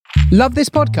Love this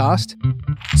podcast?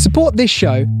 Support this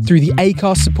show through the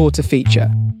Acast supporter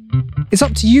feature. It's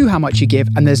up to you how much you give,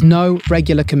 and there's no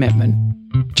regular commitment.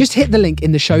 Just hit the link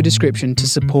in the show description to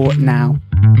support now.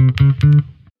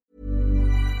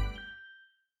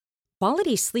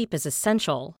 Quality sleep is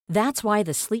essential. That's why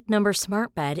the Sleep Number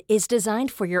Smart Bed is designed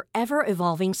for your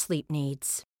ever-evolving sleep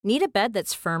needs. Need a bed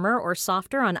that's firmer or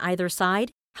softer on either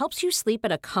side? Helps you sleep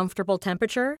at a comfortable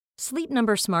temperature? Sleep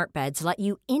Number Smart Beds let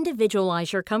you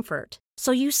individualize your comfort,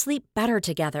 so you sleep better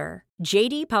together.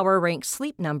 J.D. Power ranks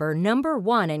Sleep Number number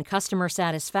 1 in customer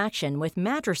satisfaction with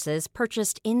mattresses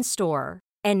purchased in-store.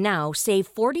 And now,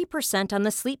 save 40% on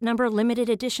the Sleep Number Limited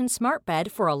Edition Smart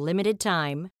Bed for a limited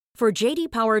time. For J.D.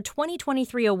 Power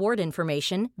 2023 award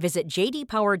information, visit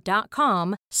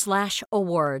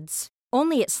jdpower.com/awards.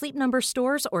 Only at Sleep Number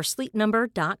stores or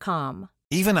sleepnumber.com.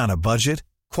 Even on a budget,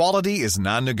 quality is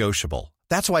non-negotiable.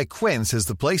 That's why Quince is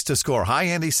the place to score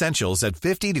high-end essentials at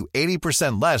 50 to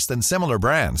 80% less than similar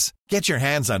brands. Get your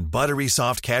hands on buttery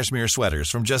soft cashmere sweaters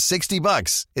from just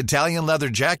 $60, Italian leather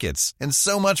jackets, and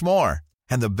so much more.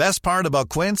 And the best part about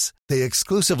Quince, they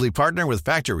exclusively partner with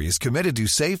factories committed to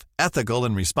safe, ethical,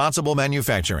 and responsible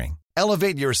manufacturing.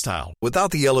 Elevate your style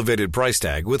without the elevated price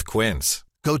tag with Quince.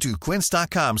 Go to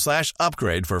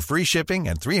quince.com/upgrade for free shipping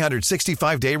and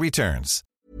 365-day returns.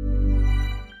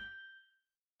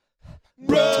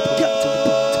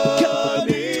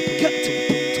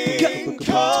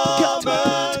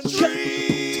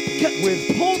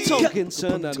 With Paul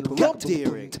Tomkinson and Rob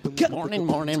Deering. Morning.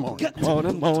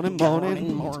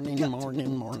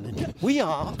 We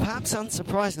are, perhaps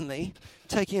unsurprisingly,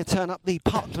 taking a turn up the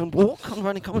Parkland Walk on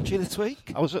Running Commentary this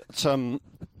week. I was at the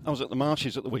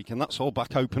Marshes at the weekend. That's all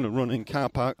back open and running. Car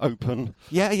park open.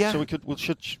 Yeah. So we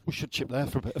should chip there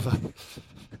for a bit of a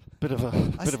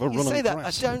run. You say on that,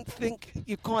 grass. I don't think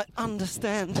you quite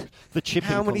understand The chipping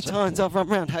how many concept. times I've run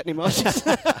round Hackney Marshes.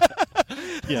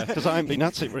 Yeah, because I haven't been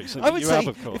at it recently. I would you say, have,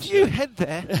 of course. if you head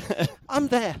there, I'm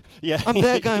there. Yeah. I'm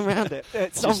there going round it.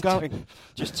 It's ongoing.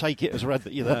 Just take it as read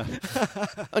that you're there.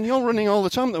 And you're running all the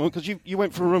time, though, because you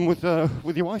went for a run with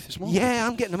your wife this morning. Yeah,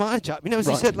 I'm getting the mileage up. You know, as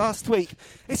you Right. said last week,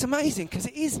 it's amazing because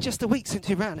it is just a week since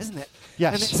you ran, isn't it?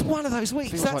 Yes. And it's one of those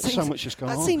weeks. Feels like so much has gone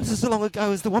that on. seems as long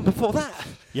ago as the one before that.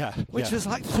 Yeah. Which yeah. was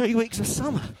like 3 weeks of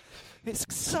summer. It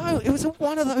was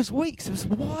one of those weeks. It was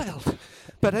wild.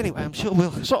 But anyway, I'm sure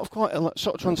we'll... sort of quite a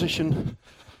sort of transition,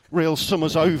 real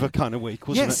summer's over kind of week,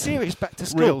 wasn't Yeah, it? serious back to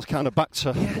school. Real kind of back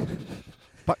to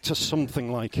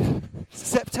something like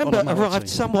September normality. arrived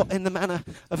somewhat in the manner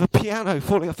of a piano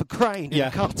falling off a crane in Yeah.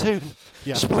 a cartoon.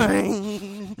 Yeah.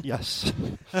 Spring. Yes.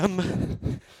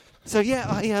 So yeah,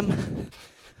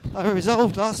 I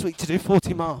resolved last week to do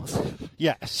 40 miles,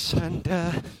 Yes. and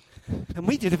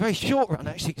we did a very short run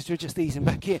actually because we were just easing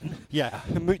back in Yeah.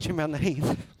 and mooching around the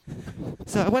heath.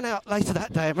 So I went out later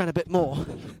that day and ran a bit more,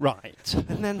 Right.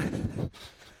 and then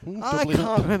I doubling can't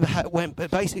up. remember how it went,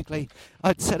 but basically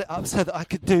I'd set it up so that I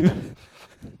could do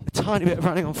a tiny bit of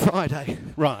running on Friday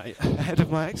Right. ahead of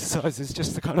my exercises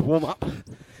just to kind of warm up,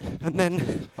 and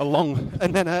then A long.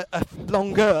 a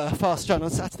longer fast run on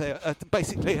Saturday,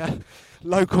 basically a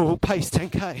local pace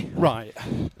 10k. Right.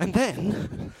 And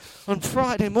then on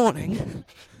Friday morning,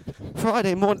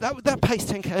 that pace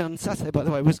 10k on Saturday, by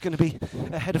the way, was going to be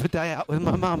ahead of a day out with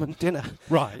my mum and dinner.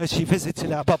 Right. As she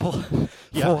visited our bubble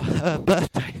Yeah. for her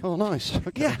birthday. Oh, nice.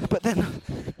 Okay. Yeah, but then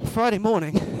Friday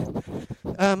morning,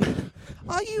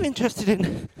 are you interested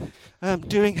in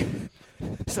doing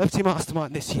Celebrity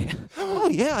Mastermind this year? Oh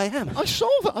yeah, I am. I saw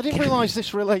that. I didn't realise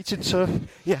this related to.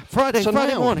 Yeah, Friday So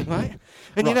now- morning, right?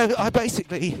 And you Right. know, I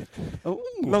basically,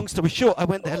 long story short, I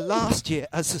went there last year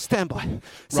as a standby.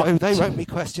 So Right. they wrote me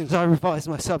questions, I revised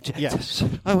my subject. Yes.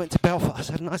 I went to Belfast,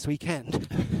 had a nice weekend,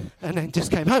 and then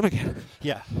just came home again.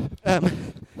 Yeah.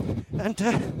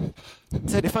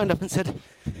 So they phoned up and said,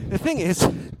 the thing is,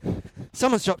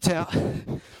 someone's dropped out.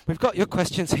 We've got your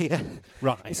questions here.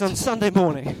 Right. It's on Sunday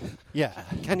morning. Yeah.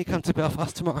 Can you come to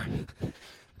Belfast tomorrow?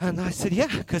 And I said, yeah,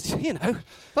 because, you know,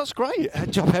 That's great.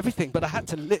 I'd drop everything, but I had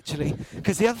to literally,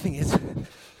 because the other thing is,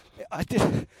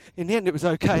 in the end it was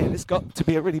okay, and it's got to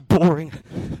be a really boring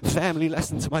family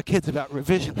lesson to my kids about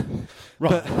revision.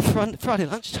 Right. But Friday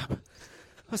lunchtime,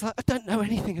 I was like, I don't know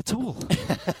anything at all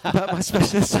about my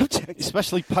specialist subject.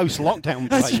 Especially post-lockdown.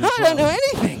 That's phase right, as I don't know well.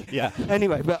 anything. Yeah.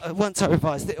 Anyway, but once I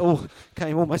revised, it all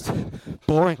came almost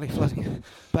boringly flooding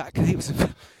back. It was a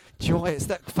joy. It's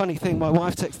that funny thing my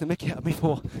wife takes the mickey out of me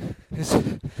for, is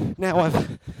now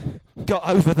I've got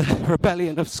over the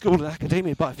rebellion of school and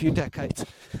academia by a few decades.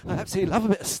 I absolutely love a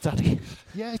bit of study.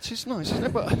 Yeah, it is nice,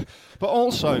 isn't it? But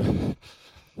also,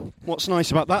 what's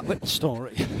nice about that little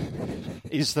story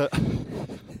is that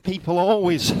people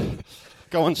always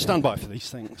go on standby for these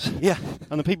things. Yeah.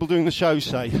 And the people doing the show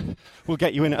say, we'll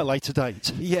get you in at a later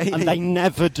date. Yeah. And they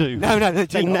never do. No,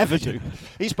 they never do.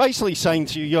 It's basically saying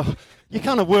to you, you're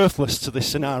kind of worthless to this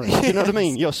scenario. Do you know what I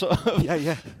mean? You're sort of...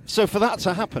 Yeah. So for that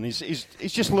to happen is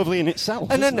just lovely in itself.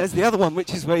 And then there's the other one,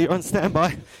 which is where you're on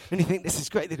standby and you think, this is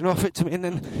great, they can offer it to me, and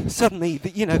then suddenly,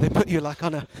 they put you like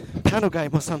on a panel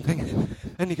game or something,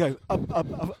 and you go,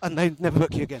 up, and they never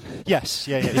book you again. Yes,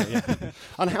 yeah.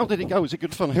 And how did it go? Was it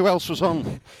good fun? Who else was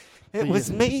on? It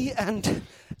was me and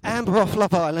Amber off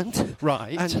Love Island.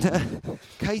 Right. And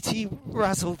Katie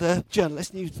Razzle, the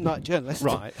journalist, Newsnight journalist.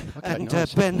 Right. Okay, and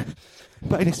nice. Ben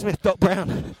Bailey Smith, Doc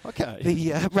Brown. Okay.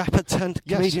 The rapper turned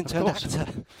comedian turned actor,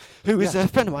 who is a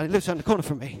friend of mine who lives around the corner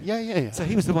from me. Yeah. So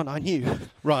he was the one I knew.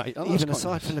 Right. Oh, even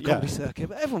aside from the comedy circuit.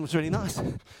 But everyone was really nice.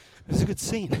 It was a good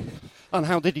scene. And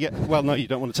how did you get... Well, no, you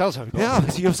don't want to tell us how it got. Yeah,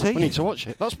 so you'll see. We need to watch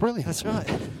it. That's brilliant. That's right.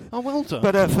 Oh, well done.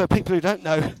 But for people who don't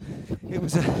know, it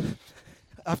was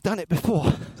I've done it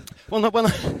before. Well, no,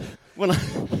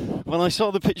 when I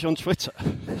saw the picture on Twitter,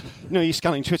 you're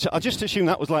scanning Twitter, I just assumed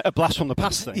that was like a blast from the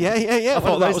past thing. Yeah. I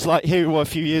thought that was like here we were a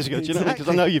few years ago, do you know? Because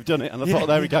I know you've done it, and I thought,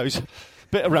 there he goes.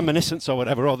 Bit of reminiscence or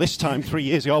whatever, or this time 3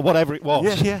 years ago, or whatever it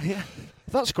was. Yeah.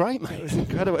 That's great, mate. It was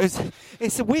incredible.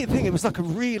 It's a weird thing. It was like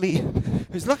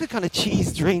a kind of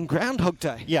cheese dream Groundhog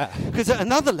Day. Yeah. Because at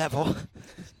another level,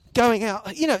 going out,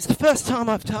 it's the first time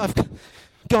I've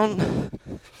gone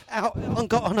out and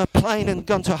got on a plane and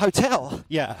gone to a hotel.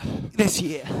 Yeah. This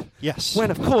year. Yes. When,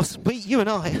 of course, you and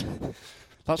I...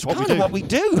 That's what we do. Kind of what we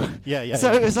do. Yeah.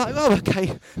 So it was like, oh,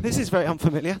 okay, this is very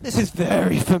unfamiliar. This is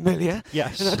very familiar.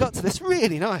 Yes. And I got to this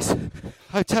really nice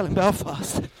hotel in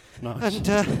Belfast. Nice.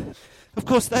 And, of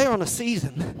course, they're on a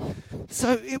season.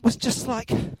 So it was just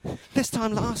like this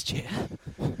time last year,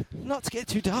 not to get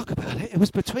too dark about it, it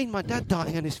was between my dad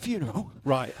dying and his funeral.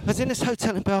 Right. I was in this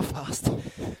hotel in Belfast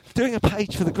doing a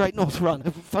page for the Great North Run,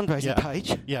 a fundraising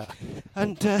page. Yeah.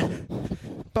 And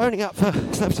boning up for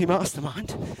Celebrity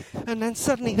Mastermind. And then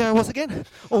suddenly there I was again,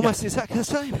 almost exactly the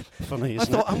same. Funny, I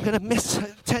isn't thought it? I'm going to miss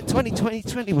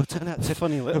 2020 will turn out to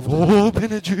Funny little... have all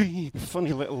been a dream.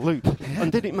 Funny little loop. Yeah.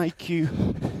 And did it make you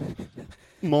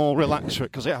more relaxed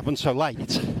because it happened so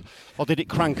late, or did it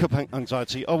crank up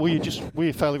anxiety, or were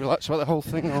you fairly relaxed about the whole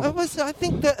thing? Or? I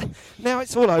think that now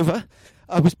it's all over,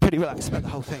 I was pretty relaxed about the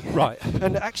whole thing. Right.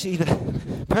 And actually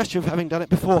the pressure of having done it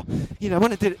before,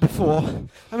 when I did it before,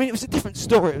 I mean, it was a different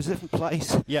story, it was a different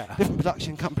place, different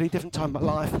production company, different time of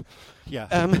my life.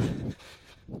 Yeah.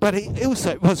 But it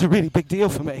also was a really big deal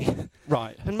for me.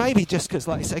 Right. And maybe just because,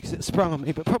 like you say, because it sprung on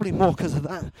me, but probably more because of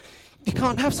that. You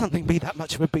can't have something be that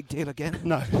much of a big deal again.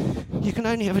 No. You can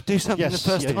only ever do something the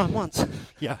first time once.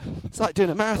 Yeah. It's like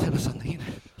doing a marathon or something,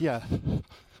 Yeah.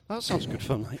 That sounds good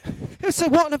fun, mate. So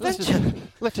what an adventure.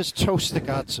 Let us toast the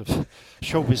gods of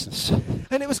show business.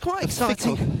 And it was quite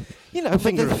exciting.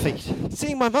 Finger of feet.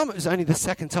 Seeing my mum, it was only the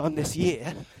second time this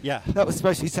year. Yeah. That was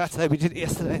supposed to be Saturday. We did it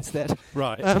yesterday instead.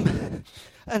 Right. And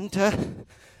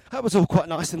that was all quite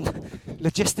nice, and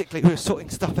logistically we were sorting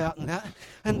stuff out and that.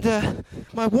 And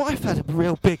my wife had a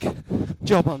real big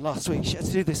job on last week. She had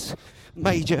to do this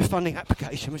major funding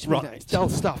application, which it's dull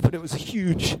stuff, but it was a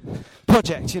huge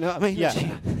project, you know what I mean?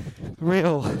 Yeah.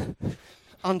 Real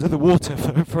under the water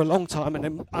for a long time, and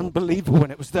then unbelievable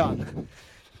when it was done.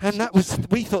 And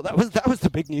we thought that was the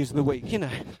big news of the week,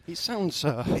 It sounds...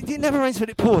 it never rains when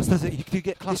it pours, does it? You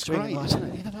get clustering. It's great, isn't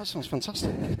it? Yeah, that sounds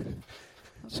fantastic.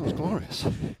 That sounds glorious.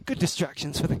 Good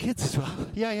distractions for the kids as well.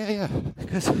 Yeah.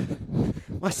 Because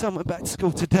my son went back to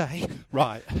school today.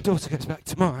 Right. My daughter goes back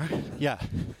tomorrow. Yeah.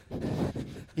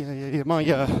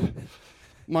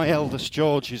 My eldest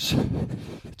George is a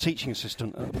teaching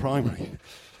assistant at a primary.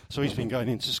 So he's been going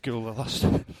into school the last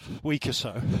week or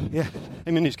so. Yeah.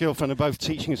 Him and his girlfriend are both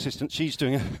teaching assistants. She's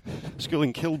doing a school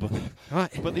in Kilburn.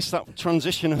 Right. But that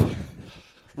transition of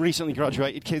recently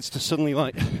graduated kids to suddenly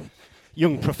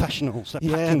young professionals.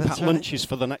 They're packing lunches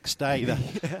for the next day.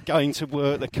 They're going to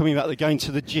work. They're coming back. They're going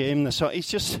to the gym. It's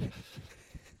just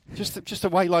the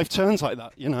way life turns like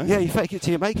that, Yeah, you fake it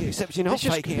till you make it. Except you're not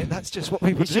faking it. That's just what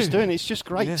people do. Just doing it. It's just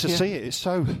great to see it. It's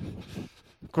so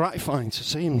gratifying to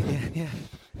see him. Yeah.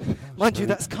 Mind you,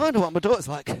 that's kind of what my daughter's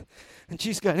like. And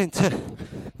she's going into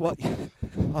I'm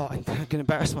going to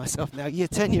embarrass myself now. Year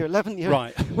 10, year 11,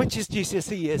 right. Which is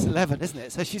GCSE years 11, isn't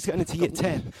it? So she's going into year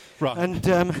 10. Right. And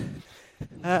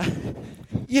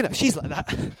she's like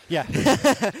that. Yeah.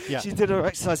 She did her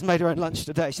exercise, made her own lunch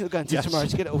today. She's not going to tomorrow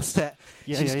to get it all set.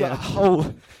 She's got a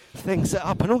whole thing set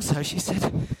up. And also, she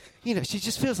said, she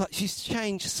just feels like she's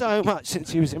changed so much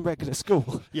since she was in regular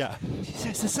school. Yeah. She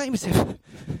said it's the same as if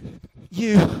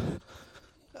you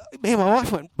me and my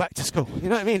wife went back to school. You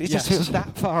know what I mean? It just feels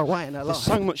that far away in her life.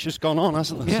 So much has gone on,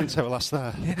 hasn't there, since they were last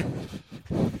there? Yeah.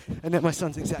 And then my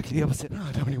son's exactly the opposite. No,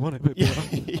 I don't really want it, but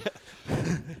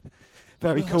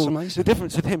very cool. Amazing. The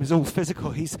difference with him is all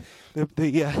physical. He's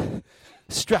the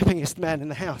strappingest man in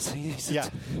the house. He's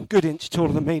a good inch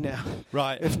taller than me now.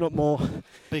 Right. If not more.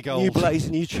 Big old. New blazer,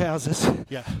 new trousers.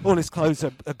 Yeah. All his clothes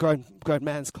are grown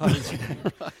man's clothes.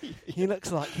 Right. He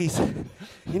looks like he's...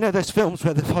 You know those films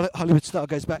where the Hollywood star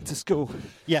goes back to school?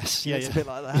 Yes, yeah, It's a bit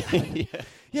like that. yeah.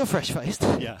 You're fresh-faced.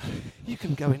 Yeah. You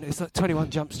can go in. It's like 21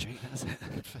 Jump Street. That's it.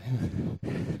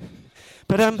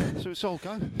 But so it's all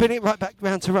go. bring it right back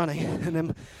round to running, and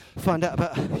then find out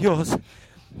about yours.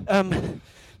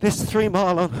 This 3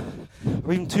 mile on,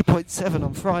 or even 2.7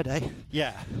 on Friday.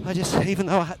 Yeah. I just, even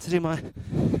though I had to do I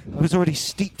was already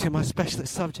steeped in my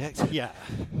specialist subject. Yeah.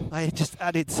 I just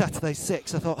added Saturday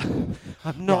 6. I thought,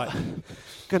 I'm not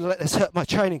going to let this hurt my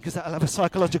training because that'll have a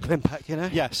psychological impact, you know?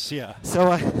 Yes, yeah.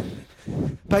 So I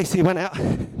basically went out,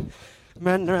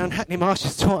 ran around Hackney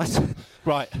Marshes twice.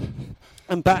 Right.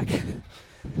 And back.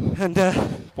 And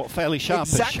what, fairly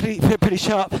sharpish? Exactly, pretty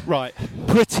sharp. Right.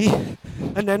 Pretty.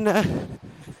 And then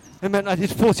it meant I did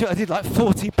like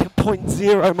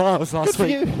 40.0 miles last Good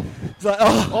week. for you. It's like,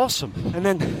 oh. Awesome. And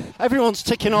then everyone's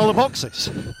ticking all the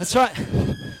boxes. That's right.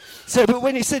 So, but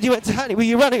when you said you went to Hackney, were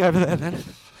you running over there then?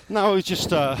 No, I was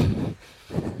just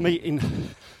meeting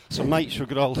some mates for a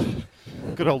good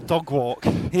old dog walk.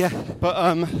 Yeah.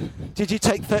 But did you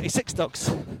take 36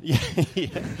 dogs? Yeah,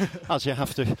 as you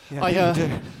have to.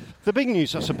 Yeah, the big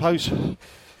news, I suppose,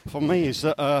 for me is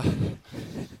that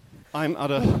I'm at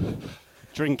a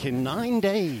drink in 9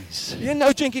 days. Yeah,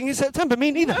 no drinking in September.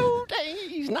 Me neither. No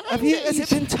days, 9 days. Has it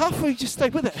been tough, or you just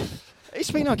stayed with it? It's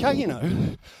been okay, you know.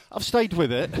 I've stayed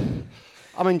with it.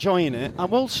 I'm enjoying it. I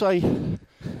will say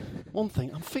one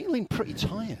thing. I'm feeling pretty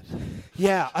tired.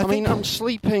 Yeah, I mean, I'm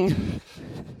sleeping.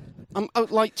 I'm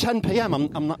like 10 p.m.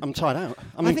 I'm tired out.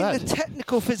 I'm in bed. I think the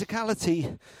technical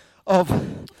physicality of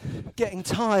getting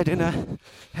tired in a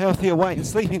healthier way and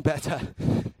sleeping better,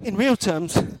 in real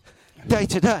terms, day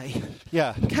to day,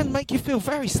 can make you feel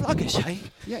very sluggish, eh?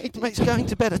 Yeah, it makes going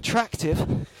to bed attractive.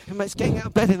 It makes getting out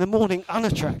of bed in the morning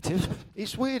unattractive.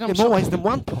 It's weird. In more ways than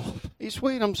one, Paul. It's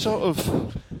weird. I'm sort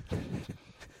of.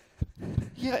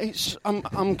 Yeah, it's.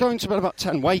 I'm going to bed about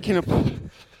 10, waking up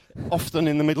often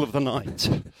in the middle of the night,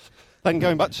 then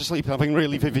going back to sleep having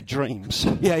really vivid dreams.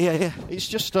 Yeah. It's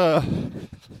just. I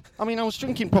mean, I was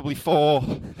drinking probably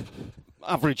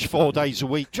average 4 days a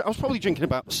week. I was probably drinking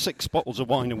about 6 bottles of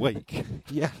wine a week.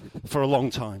 Yeah. For a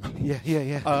long time.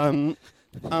 Yeah.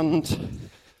 And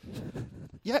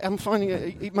yeah, I'm finding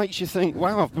it makes you think,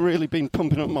 wow, I've really been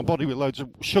pumping up my body with loads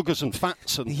of sugars and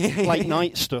fats and late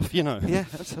night stuff, you know. Yeah,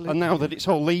 absolutely. And now that it's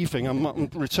all leaving, I'm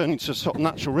returning to a sort of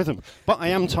natural rhythm. But I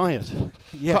am tired.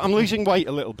 Yeah. But I'm losing weight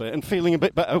a little bit and feeling a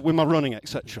bit better with my running,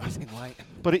 etc.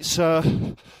 But it's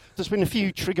there's been a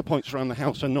few trigger points around the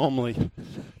house, and normally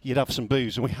you'd have some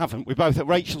booze, and we haven't. We're both at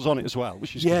Rachel's on it as well,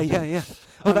 which is good. Yeah.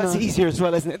 Oh, that's easier as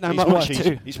well, isn't it? No, my wife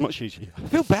too. It's much easier. I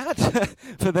feel bad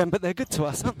for them, but they're good to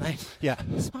us, aren't they? Yeah.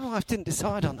 So my wife didn't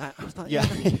decide on that. I was like, yeah.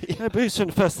 No booze from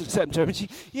the 1st of September, and she,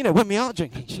 you know, when we are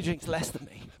drinking, she drinks less than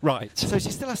me. Right. So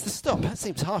she still has to stop. That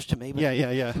seems harsh to me. But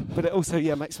Yeah. But it also,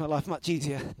 makes my life much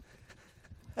easier.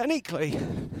 And equally.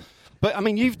 But I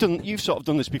mean, you've sort of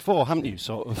done this before, haven't you?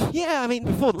 Sort of. Yeah, I mean,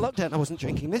 before the lockdown, I wasn't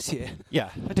drinking this year. Yeah.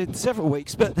 I did several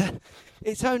weeks, but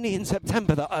it's only in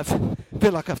September that I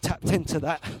feel like I've tapped into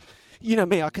that. You know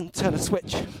me, I can turn a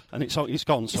switch. And it's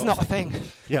gone. It's not a thing.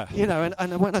 Yeah. You know,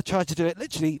 and when I tried to do it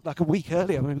literally like a week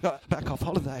earlier when we got back off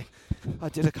holiday, I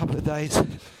did a couple of days,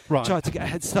 tried to get a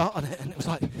head start on it, and it was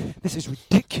like, this is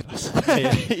ridiculous.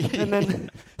 And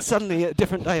then suddenly a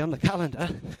different day on the calendar,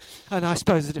 and I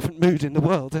suppose a different mood in the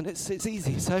world, and it's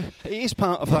easy. So it is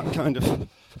part of that kind of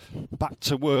back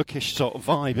to workish sort of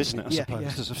vibe, isn't it? I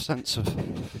suppose there's a sense of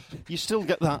you still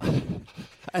get that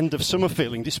end of summer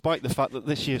feeling, despite the fact that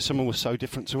this year summer was so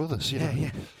different to others. Yeah.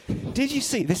 Did you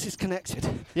see? This is connected.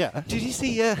 Yeah. Did you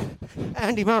see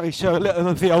Andy Murray show a little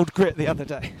of the old grit the other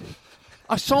day?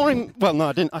 I saw him. Well, no,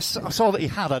 I didn't. I saw that he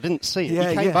had. I didn't see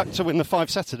it. He came back to win the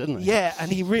 5-setter, didn't he? Yeah, and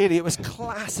it was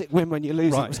classic win when you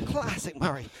lose. Right. It was classic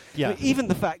Murray. Yeah. I mean, even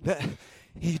the fact that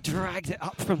he dragged it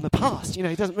up from the past. You know,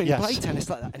 he doesn't really play tennis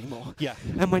like that anymore. Yeah.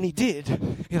 And when he did,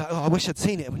 you're like, oh, I wish I'd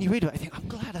seen it. When you read about it, you think, I'm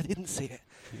glad I didn't see it.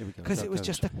 Because it was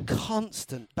just a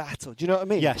constant battle. Do you know what I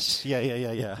mean? Yes.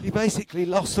 Yeah. He basically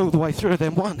lost all the way through,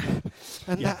 then won.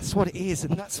 And that's what it is.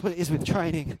 And that's what it is with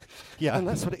training. Yeah. And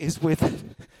that's what it is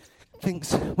with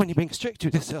things when you're being strict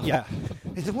with yourself. Yeah.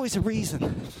 There's always a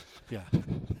reason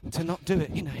to not do it,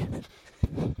 you know.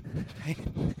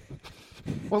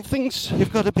 Well, things...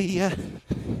 You've got to be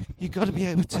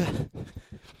able to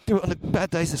do it on the bad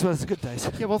days as well as the good days.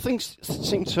 Yeah, well, things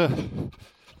seem to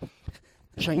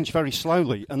change very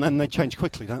slowly, and then they change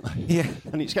quickly, don't they? Yeah.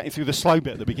 And it's getting through the slow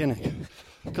bit at the beginning.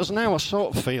 Because now I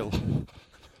sort of feel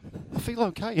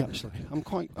okay, actually.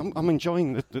 I'm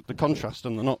enjoying the contrast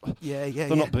and the not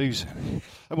boozing.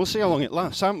 And we'll see how long it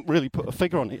lasts. I haven't really put a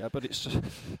figure on it yet, but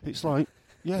it's like,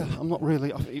 yeah, I'm not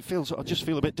really. I just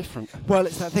feel a bit different. Well,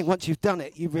 it's that thing. Once you've done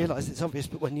it, you realise it's obvious.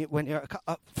 But when you're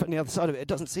up from the other side of it, it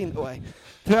doesn't seem that way.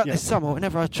 Throughout this summer,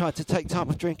 whenever I tried to take time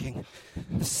off drinking,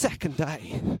 the second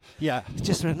day, it's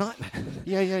just been a nightmare.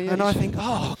 Yeah. And I think,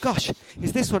 oh gosh,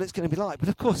 is this what it's going to be like? But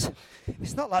of course,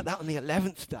 it's not like that on the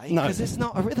 11th day because it's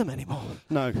not a rhythm anymore.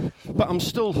 No, but I'm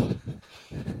still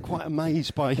quite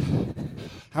amazed by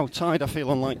how tired I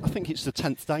feel on, like, I think it's the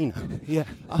 10th day now. Yeah.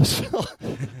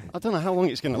 I don't know how long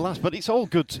it's going to last, but it's all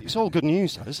good. It's all good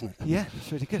news, though, isn't it? Yeah,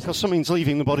 it's really good. Because something's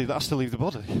leaving the body that has to leave the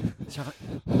body. That's right.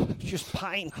 It's just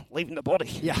pain leaving the body.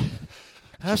 Yeah.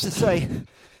 I have to say,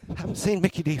 I haven't seen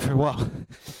Mickey D for a while,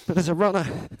 but as a runner,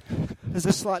 as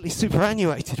a slightly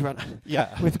superannuated runner,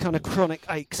 with kind of chronic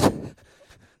aches,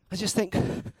 I just think,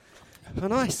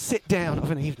 when I sit down of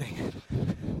an evening,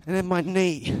 and then my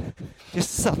knee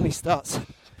just suddenly starts...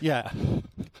 Yeah.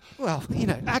 Well,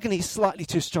 agony is slightly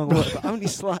too strong a word, but only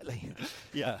slightly.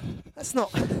 Yeah. That's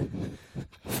not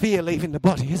fear leaving the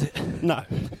body, is it? No.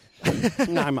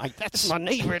 No, mate, that's... My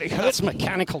knee really hurts. That's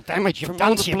mechanical damage you've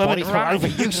done to your body for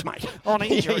overuse, mate. On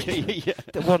injury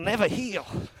that will never heal.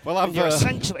 Well, you're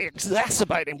essentially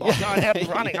exacerbating by going out and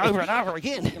running over and over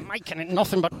again. You're making it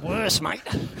nothing but worse, mate.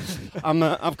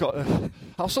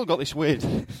 I've still got this weird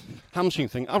hamstring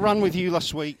thing. I ran with you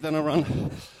last week, then I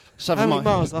ran 7 miles. How many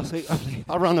miles last week, roughly?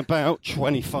 I ran about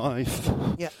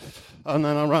 25. Yeah. And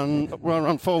then I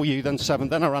ran 4 with you, then 7,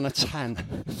 then I ran a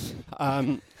 10.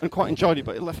 And quite enjoyed it,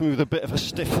 but it left me with a bit of a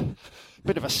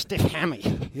stiff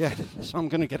hammy. Yeah. So I'm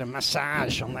going to get a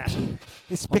massage on that.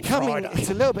 It's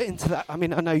a little bit into that. I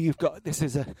mean, I know this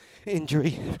is an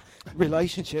injury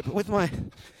relationship, but with my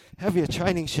heavier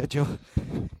training schedule,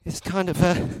 it's kind of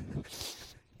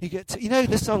you get to,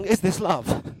 the song "Is This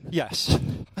Love"? Yes.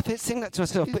 I sing that to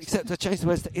myself, but except I changed the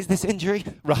words to "Is this injury?"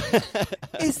 Right.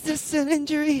 Is this an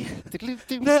injury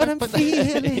that I'm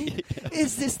feeling?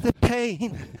 Is this the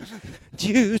pain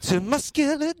due to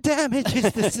muscular damage?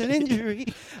 Is this an injury?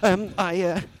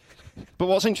 But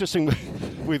what's interesting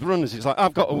with runners is, like,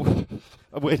 I've got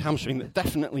a weird hamstring that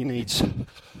definitely needs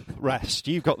rest.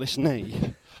 You've got this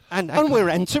knee. And we're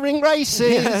entering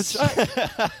races. Yeah, that's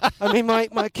right. I mean, my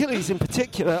Achilles in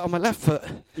particular on my left foot.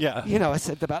 Yeah. I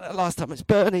said about it last time. It's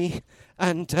burny,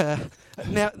 and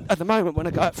now at the moment when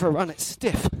I go out for a run, it's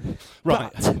stiff.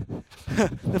 Right.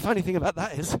 But the funny thing about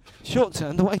that is, short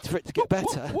term, the way for it to get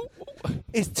better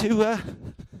is to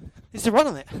run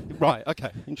on it. Right.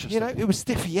 Okay. Interesting. It was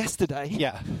stiff yesterday.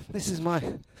 Yeah. This is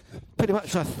pretty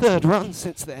much my third run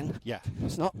since then. Yeah.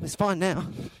 It's fine now.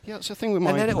 Yeah, that's the thing with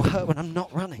my... And then it will hurt when I'm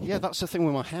not running. Yeah, that's the thing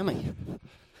with my hammy.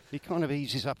 It kind of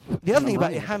eases up. The other thing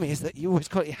about your hammy is that you always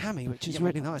call it your hammy, which is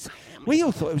really nice. We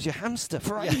all thought it was your hamster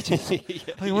for ages.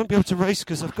 I won't be able to race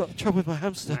because I've got trouble with my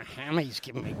hamster. My hammy's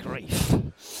giving me grief.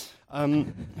 Yeah,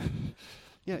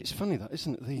 it's funny that,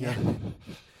 isn't it? The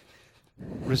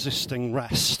resisting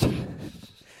rest.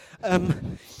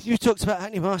 You talked about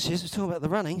Hackney Marshes, we were talking about the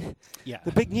running. Yeah.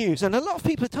 The big news, and a lot of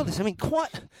people have told us. I mean,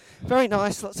 very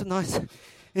nice, lots of nice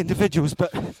individuals,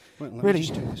 but really...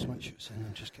 just do this, make sure it's in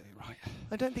and just get it right.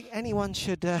 I don't think anyone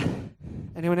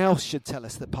else should tell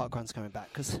us that Parkrun's coming back,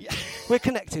 because we're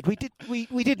connected. We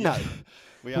did know.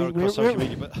 We are across social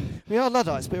media, but... We are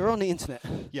Luddites, but we're on the internet.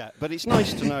 Yeah, but it's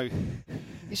nice to know...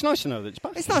 It's nice to know that it's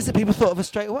back. It's nice that people thought of us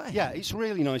straight away. Yeah, it's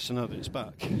really nice to know that it's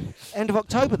back. End of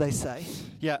October, they say.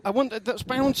 Yeah, I wonder, that's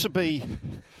bound to be...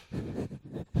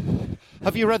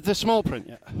 Have you read the small print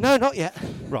yet? No, not yet.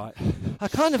 Right. I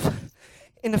kind of,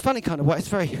 in a funny kind of way, it's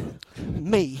very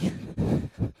me,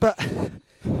 but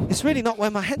it's really not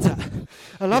where my head's at.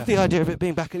 I love the idea of it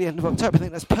being back at the end of October. I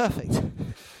think that's perfect.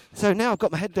 So now I've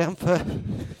got my head down for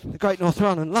the Great North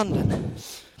Run in London.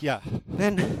 Yeah.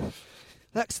 Then...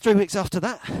 That's 3 weeks after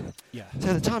that. Yeah.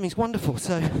 So the timing's wonderful.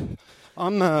 So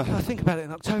I'll think about it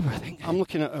in October, I think. I'm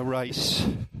looking at a race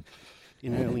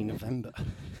in early November.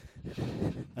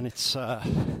 And it's, I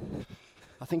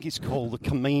think it's called the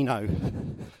Camino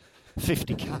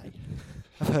 50K.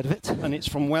 I've heard of it. And it's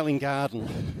from Welwyn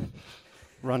Garden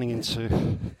running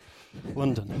into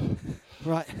London.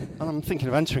 Right. And I'm thinking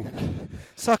of entering it.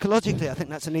 Psychologically, I think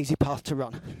that's an easy path to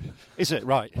run. Is it?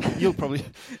 Right. You'll probably...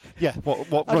 Yeah,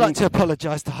 what I'd like to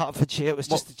apologise to Hertfordshire. It was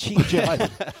just a cheap jibe.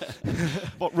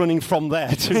 What, running from there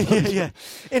to... yeah.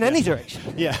 In any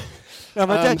direction. Yeah. No,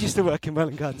 my dad used to work in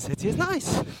Welwyn Garden City. It's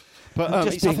nice. But I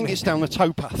think it's down the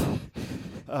towpath.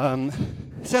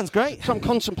 Sounds great. So I'm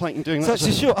contemplating doing so that. So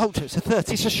it's a short ultra. It's a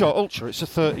 30. It's a short ultra. It's a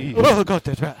 30... Oh, God,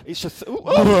 that's right. It's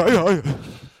a...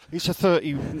 It's a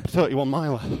 31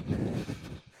 miler.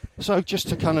 So just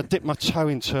to kind of dip my toe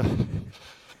into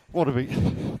what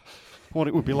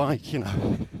it would be like, you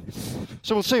know.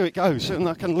 So we'll see how it goes, and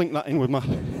I can link that in with my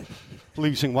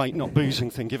losing weight, not boozing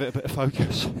thing, give it a bit of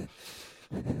focus.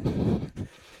 Did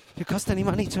it cost any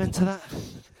money to enter that?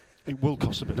 It will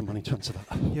cost a bit of money to enter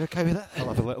that. You okay with that? I'll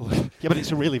have a little... Yeah, but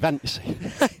it's a real event, you see.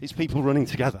 It's people running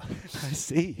together. I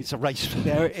see. It's a race.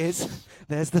 There it is.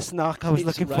 There's the snark I was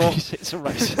looking for. It's a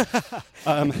race.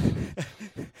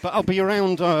 But I'll be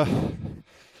around...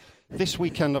 this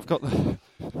weekend I've got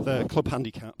the club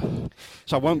handicap.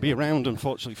 So I won't be around,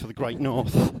 unfortunately, for the Great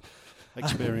North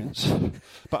experience.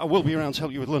 But I will be around to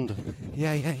help you with London.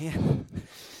 Yeah.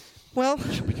 Well...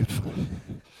 It should be good fun.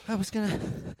 I was going to...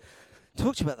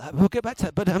 talk to you about that. We'll get back to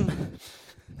that. But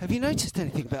have you noticed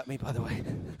anything about me, by the way?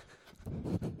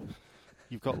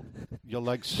 You've got your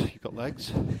legs. You've got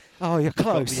legs. Oh, you're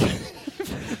close.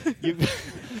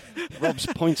 Rob's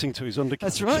pointing to his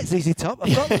undercarriage. That's right, ZZ Top.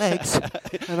 I've got legs,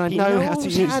 and I know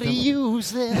how to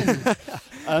use them.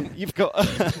 You've got.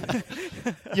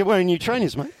 You're wearing new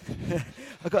trainers, mate.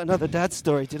 I've got another dad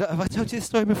story. Have I told you this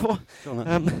story before? Go on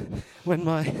then. When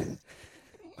my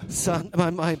son,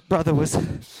 my brother was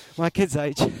my kid's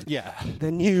age. Yeah. The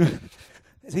new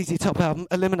ZZ Top album,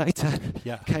 Eliminator,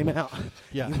 came out.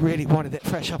 Yeah. He really wanted it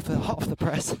fresh hot off the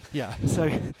press. Yeah. So,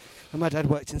 and my dad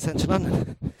worked in central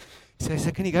London. So he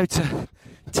said, can you go to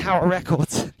Tower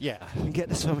Records and get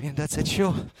this for me? And Dad said,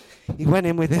 sure. He went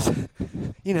in with his,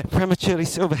 prematurely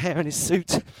silver hair and his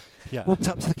suit, walked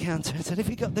up to the counter and said, have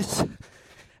you got this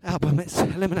album? It's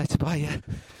Eliminated by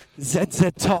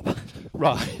ZZ Top.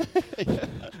 Right.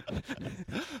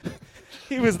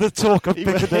 He was the talk of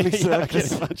Piccadilly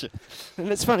Circus. I can imagine. And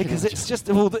it's funny because it's just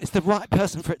it's the right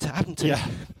person for it to happen to. Yeah.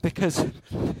 Because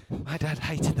my dad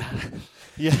hated that.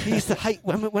 Yeah. He used to hate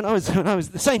when I was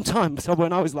at the same time. So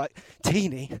when I was like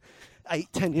teeny,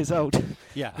 8-10 years old.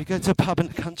 Yeah. We go to a pub in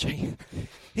the country.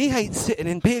 He hates sitting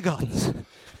in beer gardens.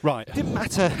 Right. It didn't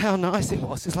matter how nice it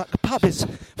was. It's like the pub is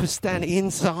for standing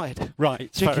inside.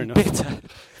 Right. Drinking bitter.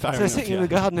 So sitting in the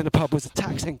garden in a pub was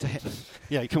taxing to him.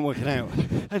 Yeah, you couldn't work it out.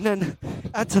 And then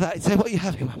add to that, he'd say, what are you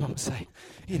having? My mum would say,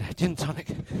 gin tonic.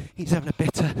 He's having a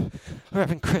bitter. We're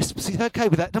having crisps. He's okay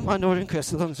with that. Don't mind ordering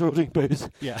crisps as long as we're ordering booze.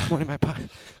 Yeah. Morning, my pie.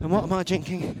 And what am I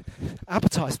drinking?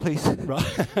 Appetise, please. Right.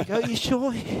 You go, are you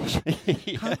sure?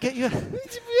 Can't get you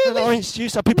an orange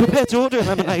juice? I'll be prepared to order a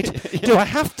lemonade. Do I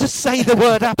have to say the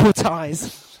word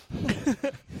appetise?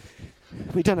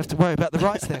 We don't have to worry about the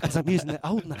rights there because I'm using their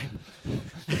old name.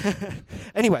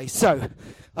 Anyway, so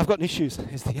I've got new shoes.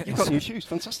 You've got new shoes,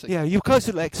 fantastic. Yeah, you close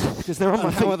the legs because they're on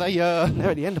my feet. How are they? They're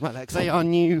at the end of my legs. They are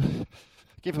new.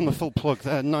 Give them the full plug.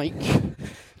 They're Nike.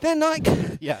 They're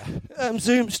Nike. Yeah.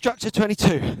 Zoom Structure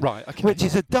 22. Right. Okay. Which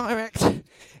is a direct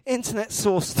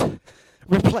internet-sourced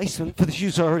replacement for the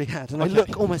shoes I already had, and they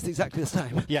look almost exactly the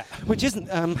same. Yeah. Which isn't.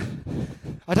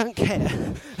 I don't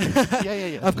care.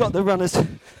 Yeah. I've got the runners.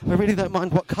 I really don't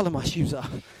mind what colour my shoes are.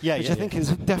 Yeah. Which I think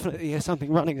is definitely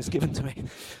something running has given to me.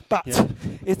 But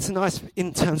it's nice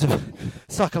in terms of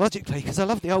psychologically because I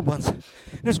love the old ones. And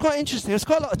it was quite interesting. There was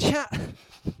quite a lot of chat.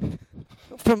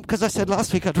 Because I said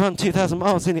last week I'd run 2,000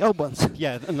 miles in the old ones.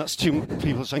 Yeah, and that's too.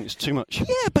 People are saying it's too much.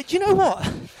 Yeah, but you know what?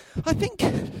 I think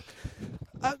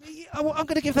I'm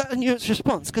going to give that a nuanced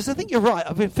response because I think you're right.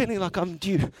 I've been feeling like I'm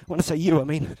due. When I say you, I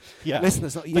mean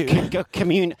listeners, not you. The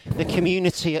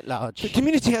community at large. The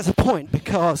community has a point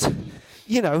because,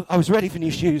 I was ready for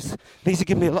new shoes. These have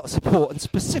given me a lot of support, and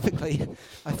specifically,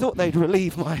 I thought they'd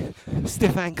relieve my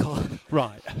stiff ankle.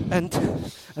 Right. And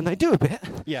they do a bit.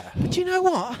 Yeah. But you know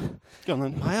what? Go on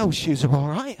then. My old shoes are all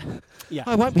right. Yeah.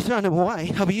 I won't be throwing them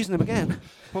away. I'll be using them again.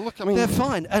 Well, look, I mean... They're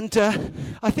fine. And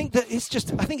I think that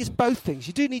I think it's both things.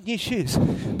 You do need new shoes.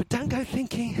 But don't go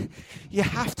thinking you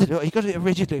have to do it. You've got to do it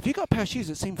rigidly. If you've got a pair of shoes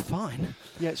that seem fine,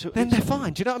 then they're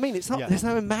fine. Do you know what I mean? It's not. There's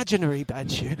no imaginary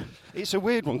bad shoe. It's a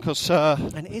weird one because...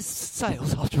 and it is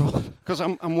sales, after all. Because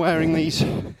I'm wearing these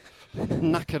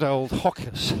knackered old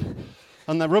Hockers.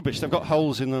 And they're rubbish. They've got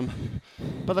holes in them.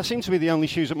 But they seem to be the only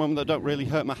shoes at the moment that don't really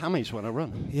hurt my hammies when I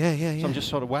run. Yeah. So I'm just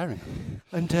sort of wearing them.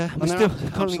 And we're still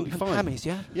calling them hammies,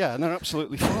 yeah? Yeah, and they're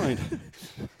absolutely fine.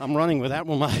 I'm running without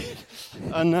one, mate.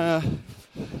 And,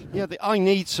 I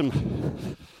need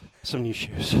some Some new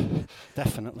shoes,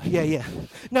 definitely. Yeah.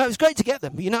 No, it was great to get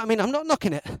them. You know what I mean? I'm not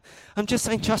knocking it. I'm just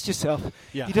saying trust yourself.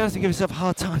 Yeah. You don't have to give yourself a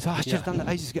hard time. So I should have done that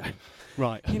ages ago.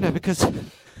 Right. You know, because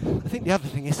I think the other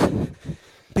thing is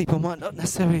people might not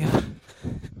necessarily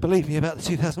believe me about the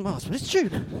 2,000 miles, but it's true.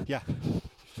 Yeah.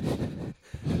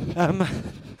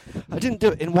 I didn't do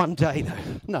it in one day, though.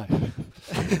 No.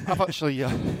 I've actually...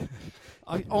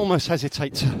 I almost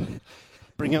hesitate to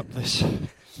bring up this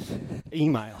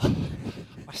email.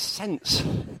 I sense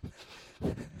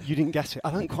you didn't get it.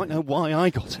 I don't quite know why I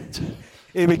got it.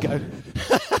 Here we go.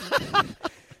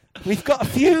 We've got a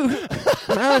few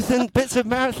bits of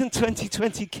Marathon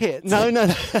 2020 kits. No.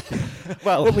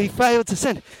 Well, that we failed to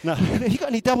send. No. Have you got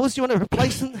any doubles? Do you want to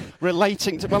replace them?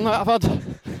 Relating to... Well, no, I've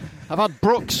had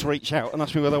Brooks reach out and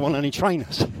ask me whether I want any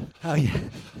trainers. Oh, yeah.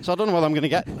 So I don't know whether I'm going to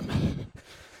get them.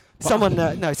 Someone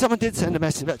did send a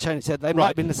message about trainers. Said they might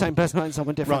have been the same person and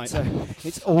someone different. Right. So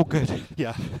it's all good.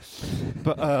 Yeah.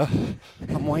 But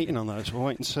I'm waiting on those. We'll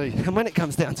wait and see. And when it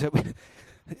comes down to it,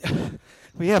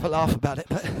 we have a laugh about it,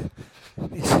 but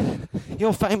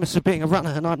you're famous for being a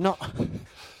runner and I'm not.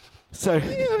 So,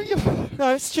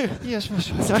 no, it's true. Yes,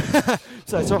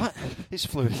 so it's all right. It's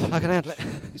fluid. I can handle it.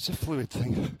 It's a fluid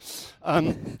thing.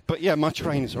 But yeah, my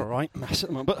trainers are all right. Mess at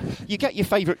the moment. But you get your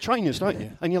favourite trainers, don't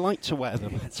you? And you like to wear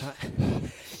them. That's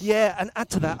right. Yeah, and add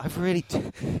to that, I've really, talk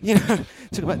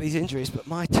about these injuries, but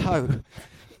my toe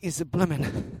is a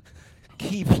blooming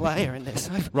key player in this.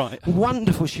 I've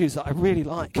wonderful shoes that I really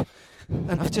like.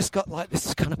 And I've just got like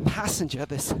this kind of passenger,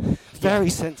 this very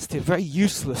sensitive, very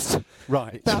useless.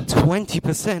 Right. About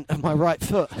 20% of my right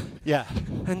foot. Yeah.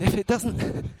 And if it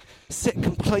doesn't sit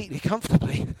completely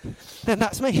comfortably, then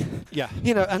that's me. Yeah.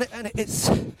 And it's...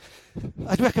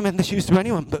 I'd recommend the shoes to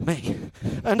anyone but me.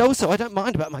 And also, I don't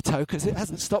mind about my toe because it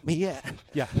hasn't stopped me yet.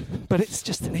 Yeah. But it's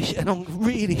just an issue, and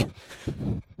really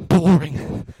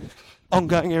boring,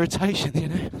 ongoing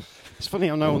irritation, It's funny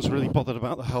how no one's really bothered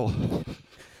about the whole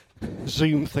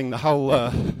Zoom thing, the whole,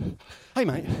 hey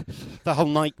mate, the whole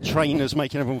Nike trainers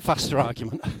making everyone faster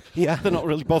argument. Yeah. They're not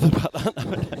really bothered about that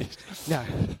nowadays. No.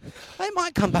 They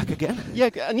might come back again. Yeah,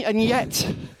 and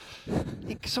yet,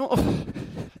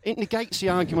 it negates the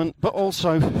argument, but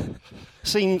also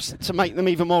seems to make them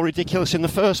even more ridiculous in the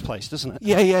first place, doesn't it?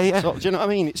 Yeah. Do you know what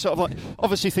I mean? It's sort of like,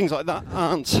 obviously things like that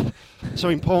aren't so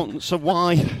important, so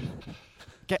why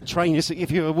get trainers that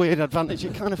give you a weird advantage?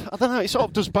 It kind of, I don't know, it sort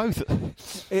of does both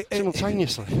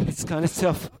simultaneously. It's kind of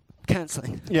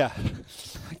self-cancelling. Yeah.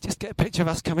 Just get a picture of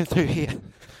us coming through here.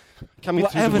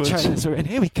 Whatever trainers are in,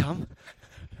 here we come.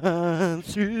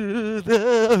 Through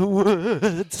the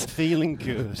woods. Feeling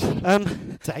good.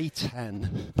 Day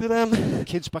 10. But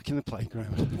kids back in the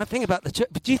playground. I think about but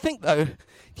do you think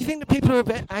that people are a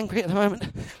bit angry at the moment?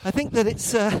 I think that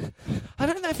it's, I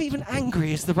don't know if even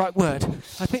angry is the right word.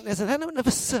 I think there's an element of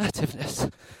assertiveness.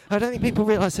 I don't think people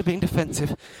realise they're being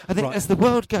defensive. I think as the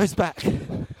world goes back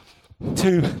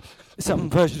to some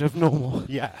version of normal.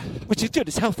 Yeah. Which is good.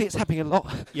 It's healthy. It's happening a lot.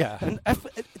 Yeah. And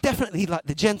definitely, like,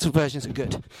 the gentle versions are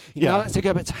good. I like to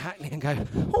go back to Hackney and go,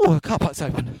 oh, the car park's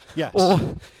open. Yes. Or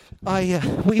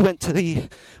we went to the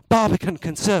Barbican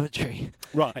Conservatory.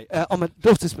 Right. On my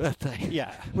daughter's birthday.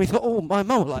 Yeah. We thought, oh, my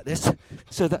mum will like this.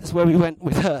 So that's where we went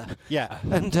with her. Yeah.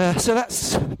 And so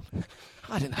that's,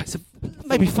 I don't know, it's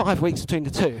maybe 5 weeks between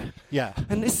the two. Yeah.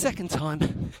 And this second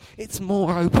time, it's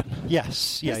more open.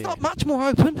 Yes. Yeah. It's not much more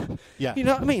open. Yeah. You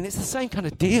know what I mean? It's the same kind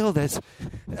of deal. There's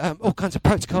all kinds of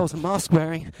protocols and mask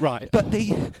wearing. Right. But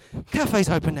the cafe's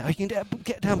open now. You can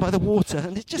get down by the water,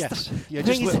 and it's just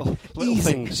just little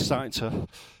things starting to.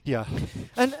 Yeah.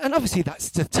 And obviously that's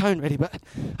the tone, really. But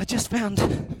I just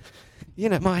found,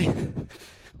 my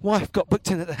wife got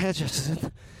booked in at the hairdresser's,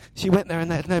 and she went there and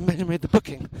they had no memory of the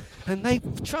booking. And they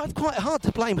tried quite hard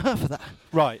to blame her for that.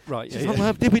 Right.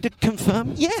 Yeah. Did we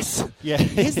confirm? Yes. Yeah.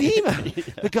 Here's the email. Yeah.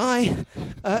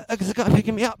 The guy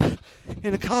picking me up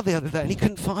in a car the other day, and he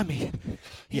couldn't find me.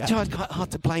 He tried quite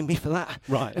hard to blame me for that.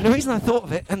 Right. And the reason I thought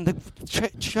of it, and the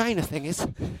trainer thing is,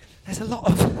 there's a lot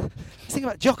of... Think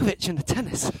about Djokovic and the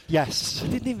tennis. Yes. I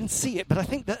didn't even see it, but I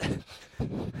think that...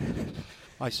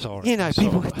 I saw it.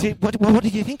 People... What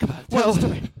did you think about it? Well,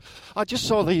 I just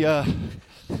saw the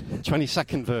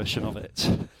 20-second version of it.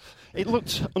 It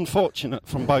looked unfortunate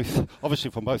from both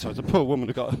sides. The poor woman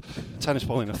had got a tennis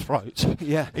ball in her throat.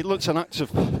 Yeah. It looked an act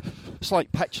of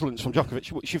slight petulance from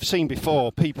Djokovic, which you've seen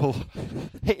before, people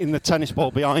hitting the tennis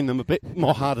ball behind them a bit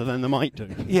more harder than they might do.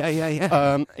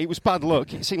 Yeah. It was bad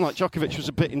luck. It seemed like Djokovic was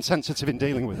a bit insensitive in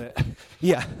dealing with it.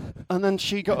 Yeah. And then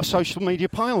she got a social media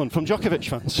pile-on from Djokovic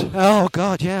fans. Oh,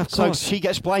 God, yeah, of course. So she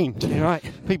gets blamed. You're right.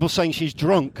 People saying she's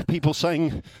drunk. People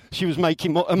saying she was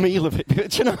making a meal of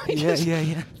it. You know,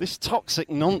 Yeah. This toxic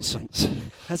nonsense.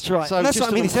 That's right. So And that's just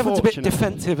what I mean. Everyone's a bit unfortunate-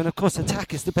 defensive, and of course,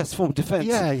 attack is the best form of defence.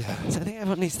 Yeah. So I think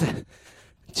everyone needs to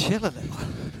chill a little,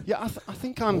 Yeah, I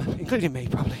think I'm including me,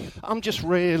 probably. I'm just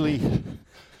really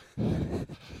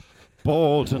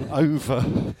bored and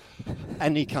over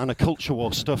any kind of culture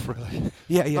war stuff, really.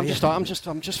 Yeah. I'm just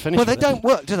finished. Well, they with don't it.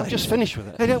 work, do they? I'm just finished with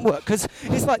it. They don't work, because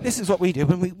it's like, this is what we do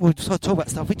when we sort of talk about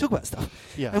stuff. We talk about stuff.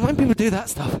 Yeah. And when people do that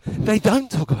stuff, they don't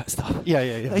talk about stuff. Yeah.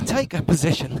 They take a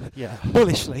position Yeah.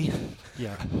 bullishly,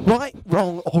 Yeah. right,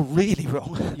 wrong, or really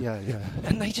wrong, Yeah.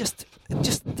 and they just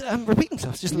repeat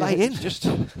themselves, just lay in. It's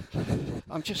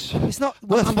not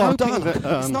worthwhile hoping dialogue.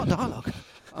 that, It's not dialogue.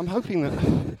 I'm hoping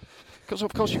that, because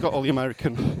of course you've got all the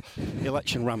American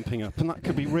election ramping up, and that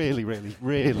could be really, really,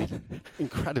 really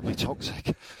incredibly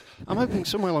toxic. I'm hoping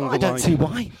somewhere along the line. I don't see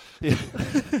why. Yeah.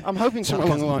 I'm hoping somewhere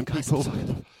along the line Sarcasm.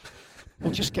 people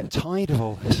will just get tired of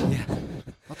all this. Yeah.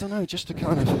 I don't know, just a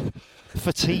kind of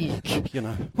fatigue, you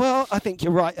know. Well, I think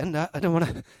you're right, and I don't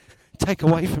want to take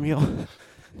away from your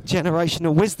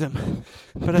generational wisdom,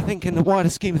 but I think in the wider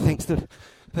scheme of things, the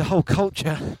whole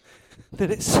culture,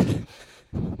 that it's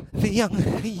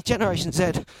the Generation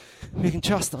Z we can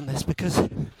trust on this, because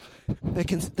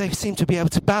they seem to be able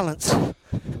to balance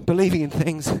believing in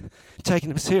things, taking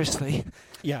them seriously,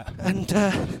 Yeah. and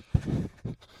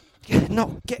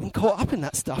not getting caught up in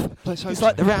that stuff. Let's hope It's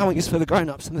like so. the rowing is for the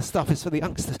grown-ups and the stuff is for the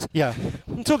youngsters. Yeah.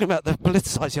 I'm talking about the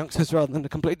politicised youngsters rather than the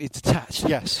completely detached.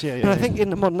 Yes, yeah. And I think in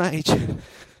the modern age,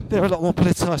 they're a lot more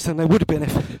politicised than they would have been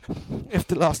if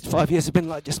the last 5 years had been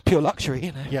like just pure luxury,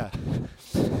 you know. Yeah.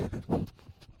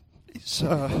 It's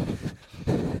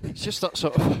just that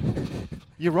sort of.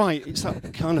 You're right. It's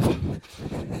that kind of.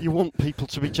 You want people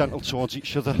to be gentle towards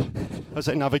each other as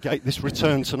they navigate this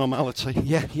return to normality.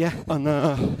 Yeah.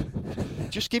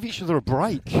 And just give each other a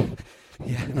break. Yeah.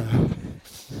 You know.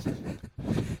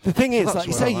 The thing is, That's like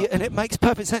you where I'm say, at. and it makes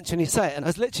perfect sense when you say it, and I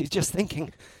was literally just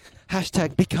thinking,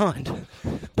 #be kind.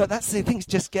 But that's the things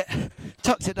just get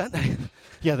toxic, don't they?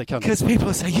 Yeah, they can. Because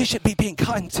people say, you should be being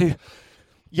kind to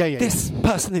Yeah. this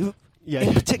person who, Yeah, in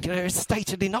yeah. particular, is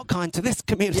statedly not kind to this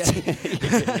community. Yeah.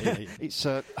 It's.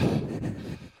 I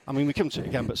mean, we come to it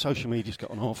again, but social media's got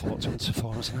an awful lot to answer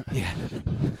for, hasn't it? Yeah.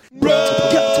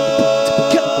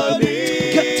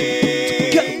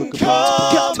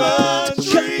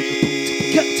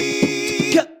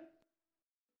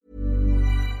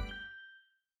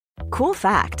 Cool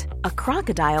fact, a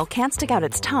crocodile can't stick out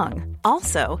its tongue.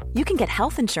 Also, you can get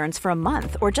health insurance for a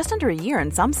month or just under a year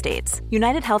in some states.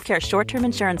 United Healthcare short-term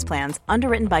insurance plans,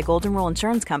 underwritten by Golden Rule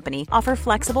Insurance Company, offer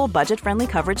flexible, budget-friendly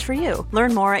coverage for you.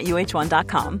 Learn more at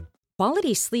uh1.com.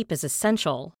 Quality sleep is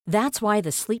essential. That's why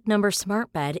the Sleep Number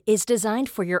Smart Bed is designed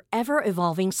for your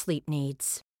ever-evolving sleep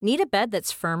needs. Need a bed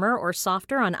that's firmer or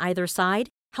softer on either side?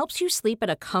 Helps you sleep at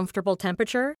a comfortable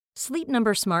temperature? Sleep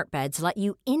Number Smart Beds let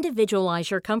you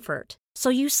individualize your comfort, so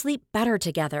you sleep better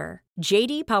together.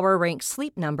 J.D. Power ranks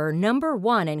Sleep Number number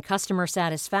 1 in customer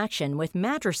satisfaction with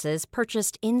mattresses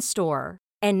purchased in-store.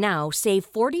 And now, save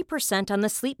 40% on the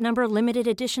Sleep Number Limited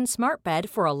Edition Smart Bed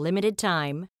for a limited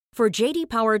time. For J.D.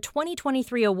 Power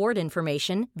 2023 award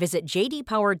information, visit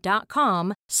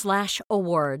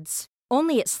jdpower.com/awards.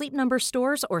 Only at Sleep Number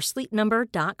stores or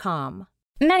sleepnumber.com.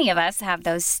 Many of us have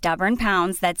those stubborn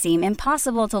pounds that seem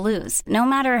impossible to lose, no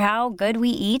matter how good we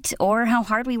eat or how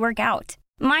hard we work out.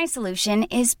 My solution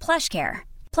is PlushCare.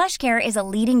 PlushCare is a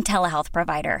leading telehealth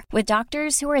provider with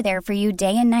doctors who are there for you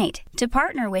day and night to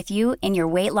partner with you in your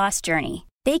weight loss journey.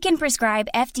 They can prescribe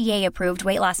FDA-approved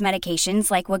weight loss medications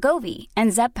like Wegovy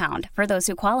and Zepbound for those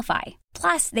who qualify.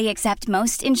 Plus, they accept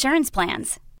most insurance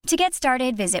plans. To get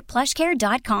started, visit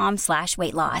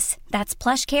plushcare.com/weightloss. That's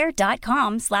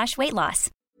plushcare.com/weightloss.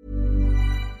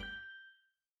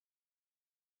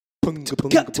 But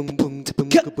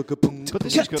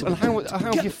this is good. And how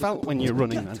have you felt when you're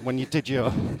running then? When you did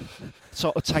your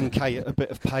sort of 10k at a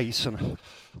bit of pace and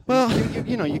Well,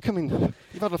 you know, you've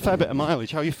had a fair bit of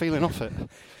mileage. How are you feeling off it?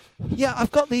 yeah,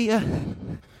 I've got the... I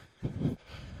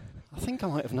think I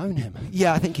might have known him.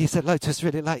 yeah, I think he said hello to us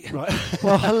really late. Right.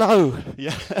 Well, hello,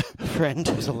 Yeah. friend.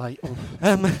 It was a late one.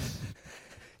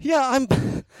 Yeah,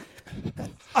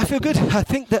 I feel good. I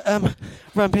think that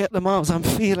ramping up the miles, I'm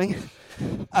feeling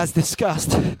as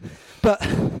discussed, but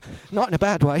not in a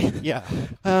bad way. Yeah.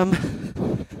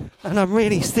 And I'm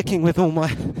really sticking with all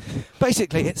my...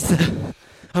 Basically, it's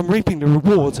I'm reaping the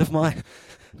rewards of my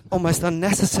almost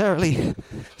unnecessarily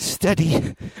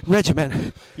steady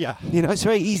regimen. Yeah. You know, it's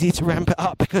very easy to ramp it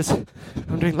up because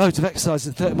I'm doing loads of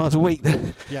exercises 30 miles a week.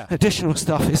 The additional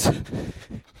stuff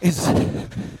is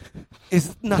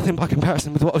nothing by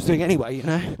comparison with what I was doing anyway, you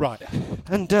know? Right.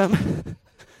 And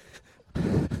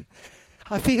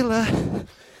I feel,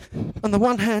 on the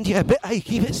one hand, a bit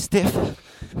achy, a bit stiff,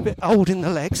 a bit old in the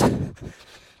legs.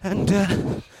 And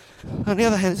on the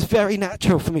other hand, it's very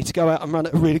natural for me to go out and run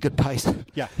at a really good pace.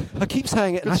 Yeah. I keep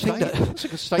saying it, and I think that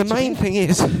the main thing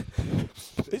is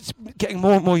it's getting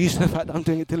more and more used to the fact that I'm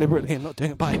doing it deliberately and not doing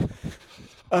it by,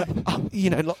 you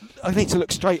know, I need to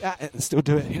look straight at it and still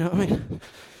do it, you know what I mean?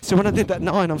 So when I did that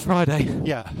 9 on Friday,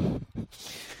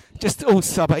 just all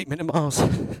sub 8 minute miles.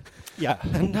 Yeah.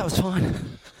 And that was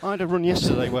fine. I had a run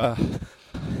yesterday where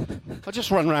I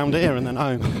just ran around here and then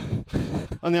home.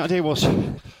 And the idea was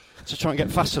to try and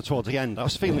get faster towards the end. I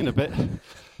was feeling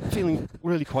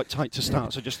really quite tight to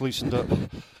start, so I just loosened up.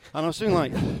 And I was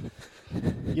doing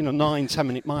 9, 10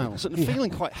 minute miles and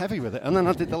feeling quite heavy with it. And then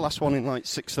I did the last one in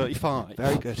 6:35.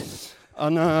 Very good.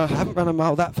 And I haven't run a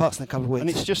mile that fast in a couple of weeks. And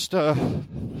it's just sort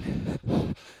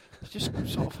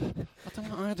of, I don't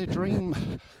know, I had a dream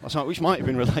last night, which might have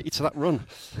been related to that run.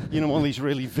 You know, one of these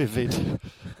really vivid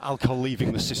alcohol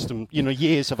leaving the system, you know,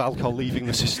 years of alcohol leaving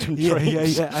the system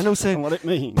dreams. Yeah. And also and what it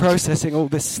means. Processing all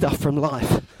this stuff from life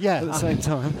at the same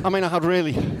time. I mean, I had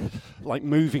really,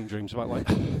 moving dreams about,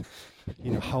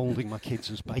 you know, holding my kids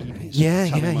as babies.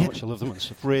 Telling them how much I love them and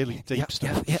stuff, really deep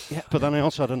stuff. Yeah. But then I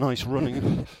also had a nice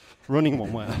running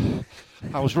one where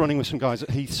I was running with some guys at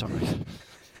Heathside.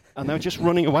 And they were just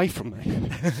running away from me.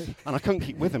 And I couldn't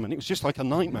keep with them. And it was just like a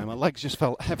nightmare. My legs just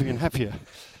felt heavier and heavier.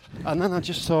 And then I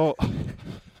just thought,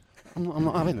 I'm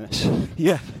not having this.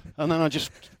 Yeah. And then I just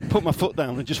put my foot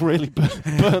down and just really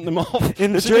burnt them off.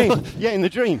 In the dream? Yeah, in the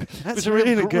dream. That's it was a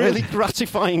really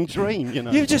gratifying dream, you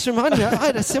know. You just reminded me, I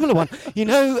had a similar one. You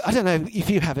know, I don't know if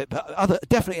you have it, but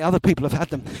definitely other people have had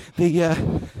them. The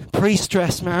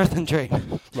pre-stress marathon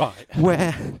dream. Right.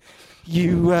 Where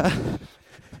you...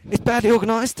 it's badly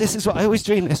organised. This is what I always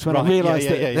dream this when I realise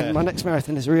that my next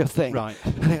marathon is a real thing. Right.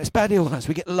 And it's badly organised.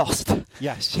 We get lost.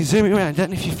 Yes. You're zooming around, don't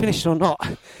know if you finished or not.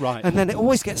 Right. And then it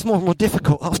always gets more and more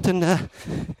difficult. Often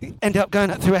end up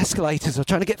going up through escalators or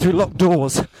trying to get through locked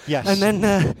doors. Yes. And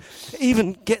then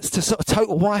even gets to sort of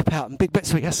total wipeout and big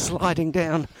bits where you're sliding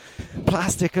down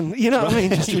plastic and, you know what I mean,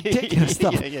 just ridiculous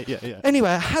stuff. Yeah. Anyway,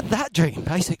 I had that dream,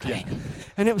 basically. Yeah.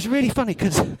 And it was really funny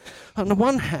because on the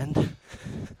one hand,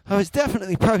 I was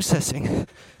definitely processing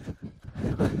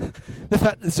the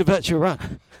fact that it's a virtual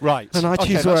run. Right. And I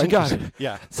choose where I go.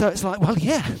 Yeah. So it's like, well,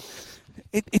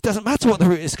 it doesn't matter what the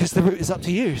route is because the route is up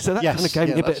to you. So that kind of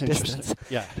gave me a bit of distance.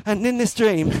 Yeah. And in this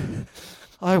dream,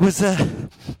 I was, the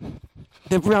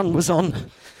run was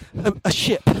on a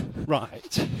ship.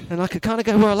 Right. And I could kind of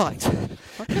go where I liked.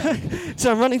 Okay. So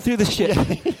I'm running through the ship.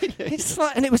 It's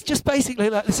like, and it was just basically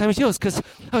like the same as yours because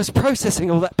I was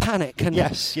processing all that panic and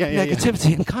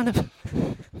negativity and kind of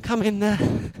coming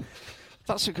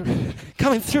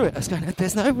through it. I was going,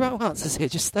 there's no right answers here,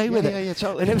 just stay with it. Yeah,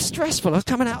 totally. And it was stressful. I was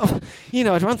coming out of,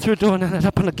 I'd run through a door and ended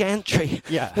up on a gantry.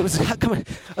 Yeah. It was coming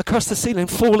across the ceiling,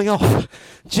 falling off,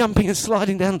 jumping and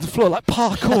sliding down the floor like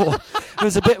parkour. There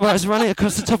was a bit where I was running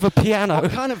across the top of a piano.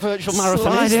 What kind of virtual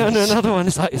marathon sliding is this? onto another one.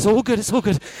 It's like, it's all good.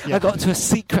 Yeah. I got to a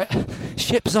secret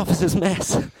ship's officer's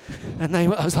mess. And I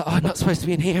was like, I'm not supposed to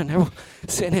be in here. And they were all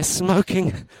sitting here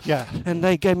smoking. Yeah. And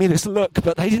they gave me this look,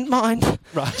 but they didn't mind.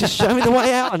 Right. Just show me the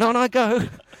way out, and on I go.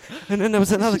 And then there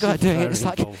was another guy doing it. It's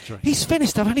like, he's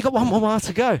finished. I've only got one more mile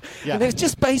to go. Yeah. And it's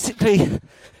just basically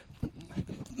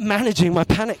managing my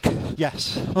panic.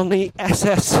 Yes. On the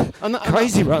SS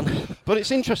crazy run. But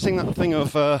it's interesting, that thing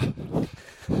of...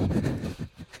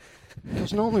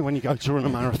 because normally when you go to run a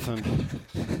marathon,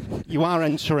 you are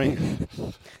entering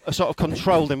a sort of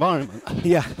controlled environment.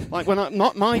 Yeah. Like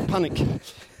my panic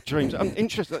dreams, I'm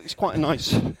interested, it's quite a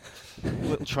nice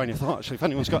little train of thought actually. If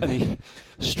anyone's got any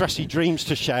stressy dreams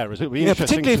to share, it would be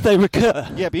interesting. Particularly if they recur.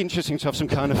 Yeah, it'd be interesting to have some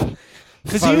kind of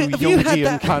have you had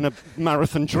that kind of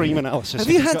marathon dream analysis.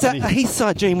 Have you had that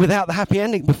Heathside dream without the happy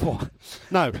ending before?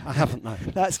 No, I haven't, no.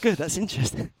 That's good, that's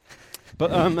interesting.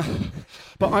 But I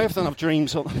often have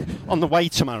dreams on the way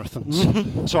to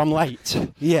marathons, so I'm late. I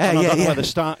don't know where the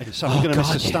start is, so I'm going to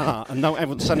miss the start, and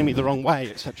everyone's sending me the wrong way,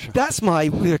 etc. That's my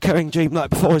recurring dream, like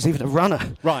before I was even a runner.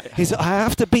 Right. Is that I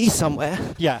have to be somewhere.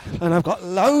 Yeah. And I've got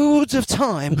loads of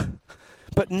time,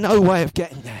 but no way of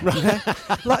getting there.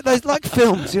 Right. like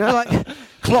films, like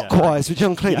Clockwise with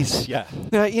John Cleese. Yes,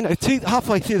 yeah.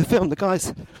 Halfway through the film, the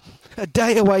guy's a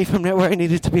day away from where he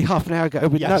needed to be half an hour ago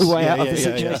with no way out of the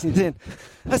situation he's in.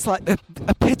 That's like the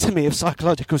epitome of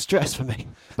psychological stress for me.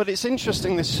 But it's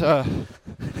interesting, this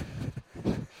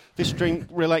dream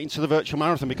relating to the virtual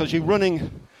marathon, because you're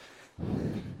running,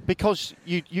 because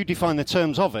you define the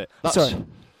terms of it. That's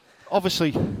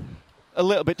obviously a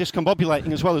little bit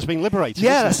discombobulating as well as being liberated.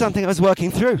 Yeah, that's something I was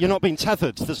working through. You're not being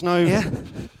tethered. There's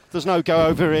no go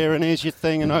over here and here's your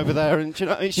thing and over there, and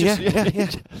it's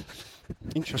just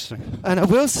interesting. And I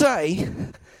will say,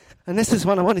 and this is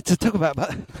one I wanted to talk about,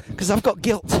 because I've got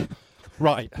guilt.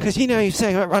 Right. Because you're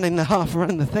saying about running the half,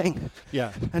 running the thing.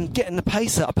 Yeah. And getting the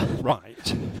pace up.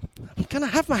 Right. I'm going to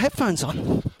have my headphones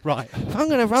on. Right. If I'm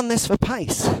going to run this for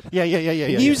pace. Yeah.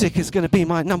 Music is going to be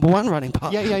my number one running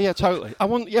part. Yeah, totally.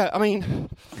 I mean,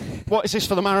 what is this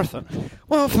for the marathon?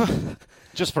 Well,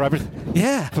 just for everything.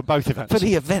 Yeah. For both events. For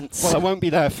the events. Well, I won't be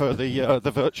there for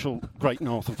the virtual Great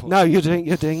North, unfortunately. No,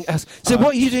 you're doing. So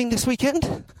what are you doing this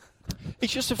weekend?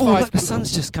 It's just a 5. Oh, look, the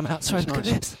sun's just come out. Sorry, look at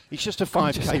this. It's just a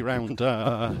 5k round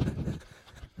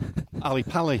Ali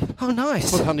Pali. Oh,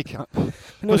 nice. Full handicap. And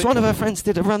there was one of our friends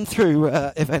did a run-through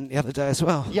event the other day as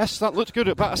well. Yes, that looked good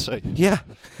at Battersea. Yeah.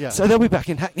 So they'll be back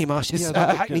in Hackney Marshes.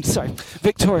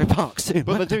 Victoria Park soon.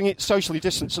 But they're doing it socially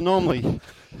distanced, so normally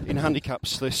in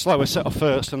handicaps the slower set off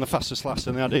first and the fastest last,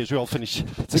 and the idea is we all finish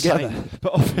together.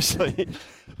 But obviously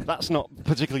that's not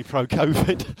particularly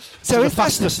pro-COVID. So the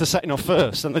fastest are setting off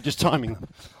first and they're just timing them.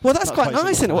 Well, that's quite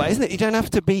nice in a way, isn't it? You don't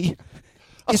have to be...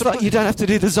 It's like you don't have to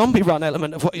do the zombie run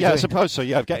element of what you're doing. Yeah, I suppose so,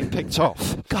 getting picked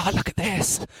off. God, look at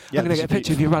this. I'm going to get a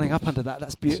picture of you running up under that.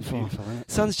 That's beautiful.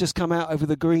 Sun's just come out over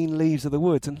the green leaves of the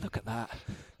woods, and look at that.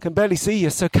 Can barely see you,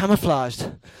 so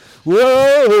camouflaged.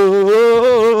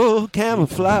 Whoa,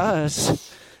 camouflage.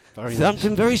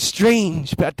 Something very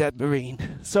strange about that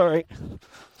marine. Sorry.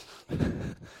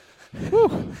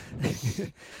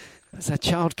 That's a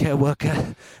childcare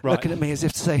worker looking at me as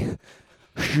if to say,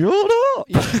 shut up!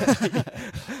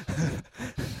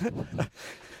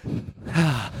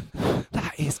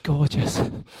 That is gorgeous.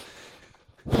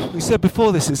 We said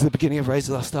before this is the beginning of Raise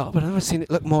the Last Art, but I've never seen it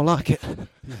look more like it.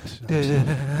 Yes,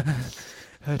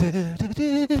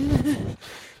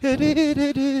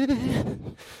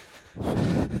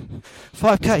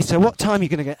 5k, so what time are you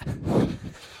going to get?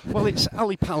 Well, it's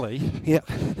Ali Pali. Yep.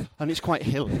 And it's quite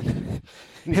hilly.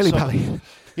 Hilly Pali.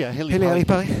 Yeah, Hilly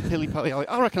Pali. Hilly Pali.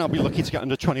 I reckon I'll be lucky to get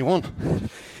under 21.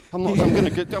 I'm going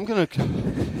to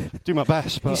do my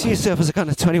best. But you see yourself as a kind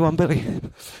of 21 Billy.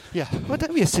 Yeah. Well,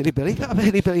 don't be a silly Billy. I'm a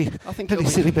Hilly Billy. I think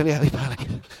silly Billy Ali Pali.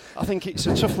 I think it's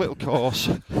a tough little course.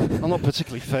 I'm not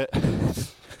particularly fit.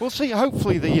 We'll see.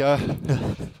 Hopefully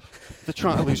the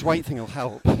trying to lose weight thing will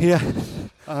help. Yeah.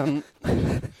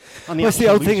 That's the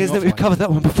old thing, isn't it? We've covered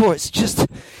that one before. It's just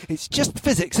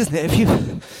physics, isn't it?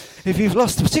 If you've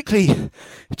lost particularly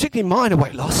minor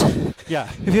weight loss,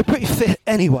 if you're pretty fit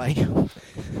anyway,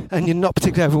 and you're not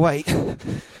particularly overweight,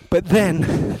 but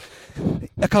then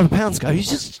a couple of pounds go, you're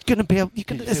just going to be able.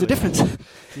 There's a difference.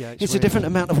 Yeah, it's a different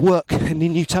amount of work in the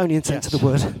Newtonian sense of the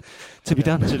word to be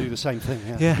done. To do the same thing.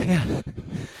 Yeah.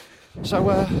 So,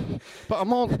 but I'm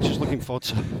more just looking forward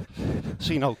to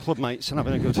seeing old club mates and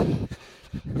having a good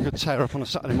tear up on a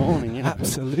Saturday morning,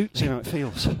 Absolutely. Seeing how it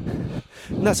feels. And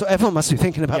that's what everyone must be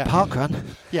thinking about parkrun.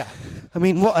 Yeah. I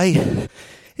mean,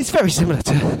 it's very similar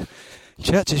to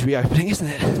churches reopening, isn't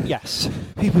it? Yes.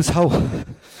 People's whole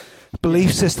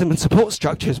belief system and support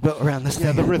structure is built around this thing.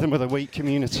 Yeah, the rhythm of the week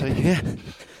community. Yeah.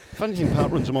 If anything,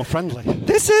 parkruns are more friendly.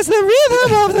 This is the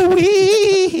rhythm of the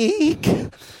week.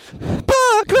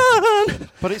 Parkrun.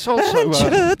 But it's also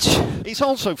church. It's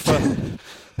also for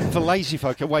lazy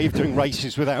folk a way of doing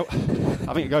races without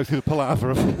having to go through the palaver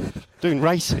of doing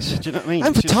races. Do you know what I mean?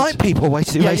 And for tight people, way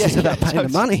to do races without paying the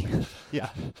money. Yeah,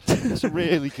 it's a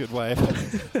really good way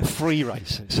of free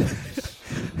races.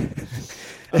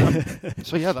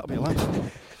 So that'll be a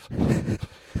laugh.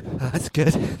 That's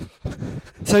good.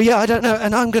 So I don't know,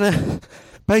 and I'm gonna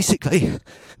basically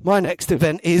my next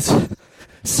event is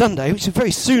Sunday, which is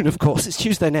very soon, of course. It's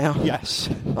Tuesday now. Yes.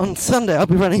 On Sunday, I'll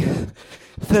be running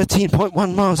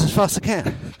 13.1 miles as fast as I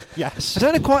can. Yes. I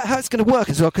don't know quite how it's going to work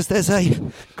as well, because there's a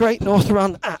Great North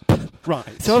Run app. Right.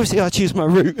 So obviously I choose my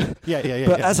route. Yeah.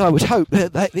 But as I would hope,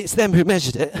 it's them who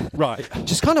measured it. Right.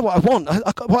 Which is kind of what I want. I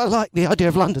like the idea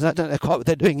of London. I don't know quite what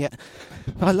they're doing yet.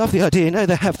 But I love the idea.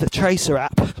 They have the Tracer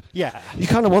app. Yeah. You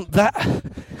kind of want that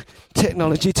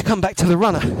technology to come back to the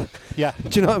runner. Yeah.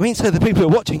 Do you know what I mean? So the people who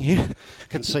are watching you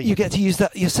can see. You get to use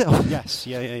that yourself. Yes.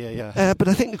 Yeah. But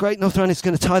I think the Great North Run is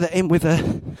going to tie that in with a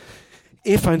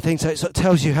earphone thing, so it sort of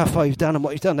tells you how far you've done and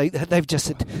what you've done. They've just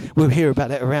said we'll hear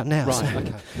about it around now. Right. So.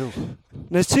 Okay. Cool.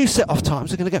 there's 2 set-off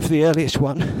times. We're going to go for the earliest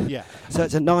one. Yeah. So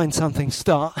it's a 9-something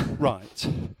start. Right.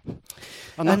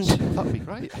 And that'd be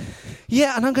great.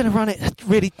 Yeah, and I'm going to run it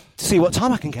really to see what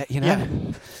time I can get, you know. Yeah.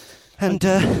 And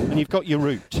you've got your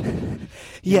route.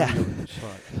 Yeah.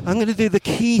 Right. I'm going to do the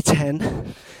key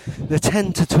 10, the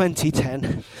 10 to 20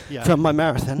 10 from my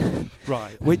marathon.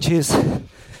 Right. Which is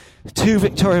to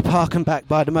Victoria Park and back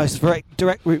by the most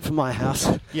direct route from my house.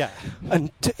 Yeah. And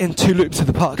in 2 loops of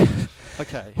the park.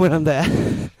 Okay. When I'm there.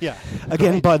 Yeah.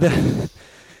 Again, by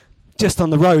just on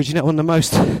the road, you know, on the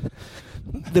most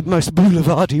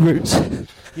boulevardy routes.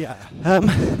 Yeah.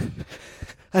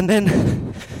 And then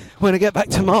when I get back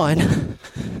to mine,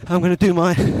 I'm going to do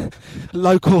my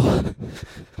local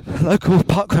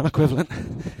parkrun equivalent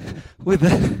with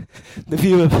the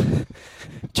view of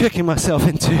tricking myself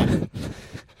into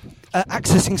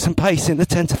accessing some pace in the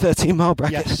 10 to 13 mile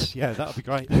bracket. Yes, yeah, that would be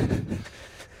great.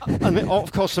 And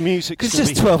of course the music's It's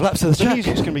just 12 laps of the track. The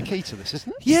music's going to be key to this,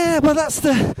 isn't it? Yeah, well that's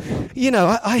I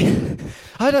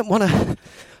don't want to.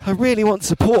 I really want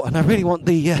support, and I really want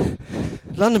the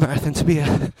London Marathon to be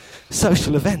a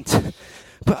social event.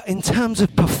 But in terms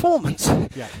of performance,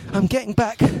 I'm getting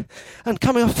back and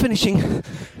coming off finishing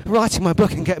writing my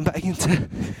book and getting back into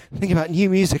thinking about new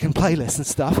music and playlists and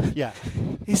stuff. Yeah,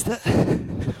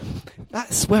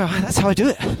 that's how I do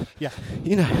it. Yeah,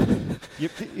 you know,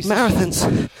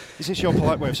 marathons. Is this your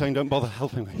polite way of saying don't bother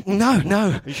helping me? No.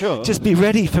 Are you sure? Just be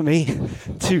ready for me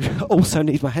to also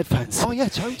need my headphones. Oh yeah,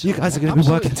 totally. You guys are going to be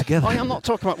working together. I'm not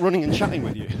talking about running and chatting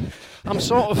with you. I'm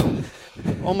sort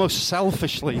of almost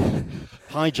selfishly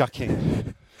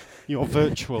hijacking your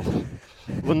virtual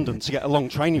London to get a long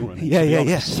training run. Yeah.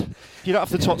 You don't have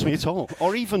to talk to me at all,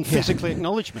 or even physically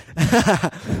acknowledge me.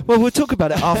 Well, we'll talk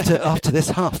about it after this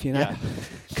half, you know,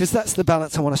 because that's the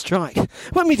balance I want to strike.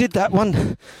 When we did that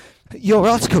one, your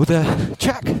article, the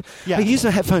track, I used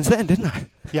my headphones then, didn't I?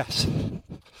 Yes.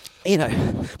 You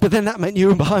know, but then that meant you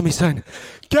were behind me saying,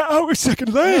 "Get out a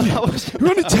second lane! You're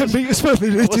only 10 metres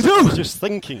further than to do." I was just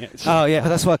thinking it. Oh yeah,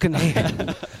 that's why I couldn't hear.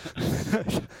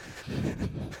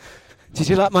 Did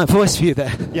you like my voice view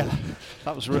there? Yeah,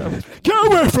 that was real. Get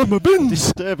away from the bins!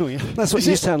 Disturbingly. That's what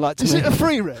you sound like to me. Is it a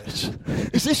free race?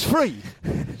 Is this free?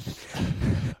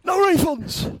 No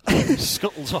refunds!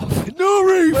 Scuttles off. No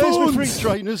refunds! Where's my free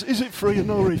trainers? Is it free and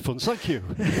no refunds? Thank you.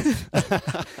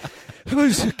 I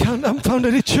haven't found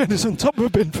any trainers on top of a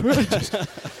bin for ages.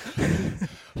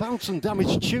 Found some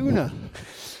damaged tuna.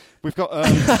 We've got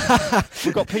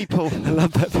people. I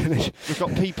love that finish. We've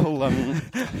got people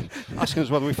asking us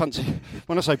whether we fancy.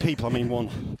 When I say people, I mean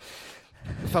one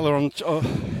fella on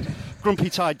Grumpy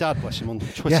Tie Dad, bless him, on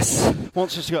Twitter. Yes.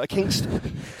 Wants us to go to Kingston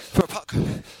for a puck.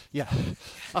 Yeah.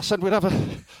 I said we'd have a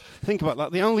think about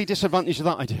that. The only disadvantage of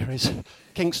that idea is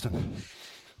Kingston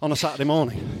on a Saturday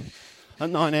morning at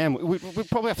 9 a.m. We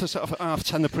probably have to set off at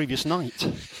 10:30 the previous night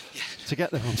to get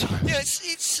there on time. Yeah,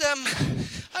 it's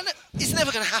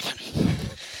never going to happen.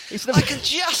 I can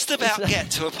just about get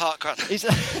to a parkrun.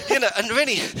 You know, and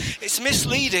really, it's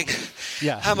misleading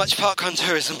how much parkrun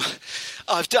tourism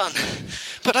I've done.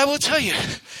 But I will tell you,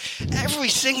 every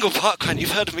single parkrun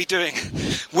you've heard of me doing,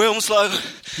 Wilmslow,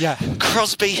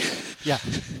 Crosby,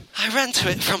 I ran to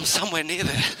it from somewhere near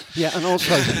there. Yeah, and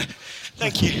also...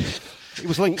 Thank you. It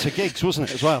was linked to gigs, wasn't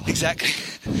it, as well? Exactly.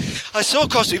 I saw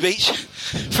Crosby Beach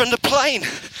from the plane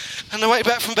on the way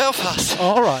back from Belfast.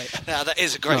 All right. Now, that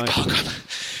is a great parkrun.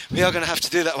 We are going to have to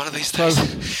do that one of these days.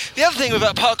 The other thing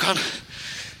about parkrun, I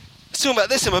was talking about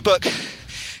this in my book,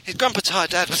 is Grandpa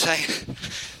Tired Dad was saying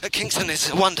that Kingston is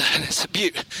a wonder and it's a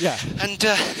beaut. Yeah.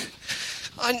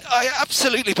 And I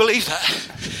absolutely believe that.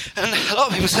 And a lot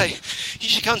of people say, you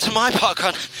should come to my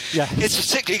parkrun. Yeah. It's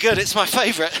particularly good. It's my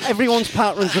favourite. Everyone's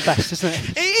parkrun's the best, isn't it?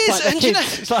 It is. Like, and you know,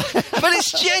 but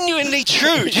it's genuinely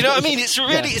true. Do you know what I mean? It's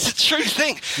really, it's a true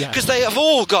thing. Because they have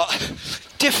all got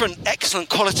different excellent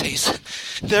qualities.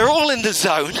 They're all in the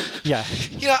zone. Yeah.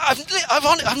 You know, I've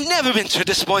never been to a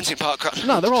disappointing parkrun.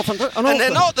 No, they're all fantastic. And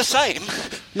they're not the same.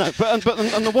 No, but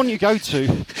the one you go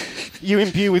to, you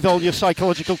imbue with all your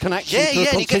psychological connections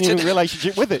and a continuing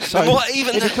relationship with it. So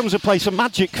it becomes a place of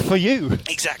magic for you.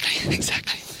 Exactly.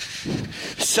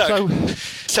 So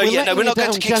we're not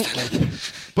going to Kingston.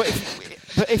 But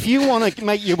if you want to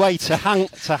make your way to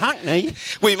Hackney,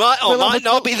 we might or might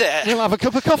not be there. We'll have a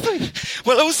cup of coffee.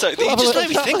 Well, also, you just made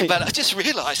me think about it. I just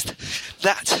realised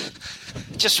that.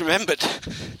 Just remembered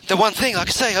the one thing. Like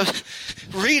I say, I was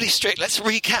really strict. Let's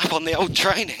recap on the old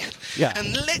training. Yeah.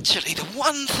 And literally, the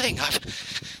one thing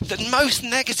the most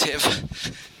negative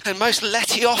and most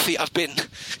letty-offy I've been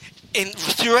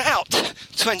throughout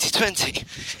 2020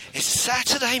 is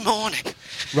Saturday morning.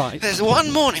 Right. There's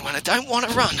one morning when I don't want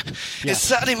to run. Yeah. It's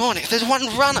Saturday morning. If there's one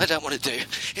run I don't want to do,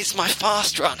 it's my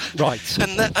fast run. Right.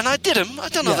 And I did them.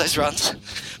 I've done all those runs.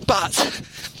 But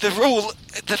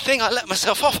the thing I let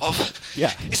myself off of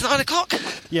is 9 o'clock.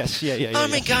 Yes, yeah. I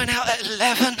mean, going out at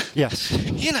 11. Yes.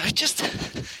 You know, just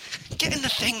getting the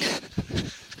thing,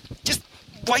 just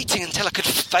waiting until I could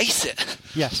face it.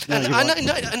 Yes. And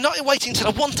not waiting until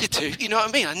I wanted to, you know what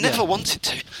I mean? I never wanted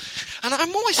to. And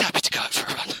I'm always happy to go out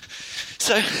for a run.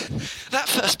 So that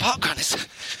first park run it's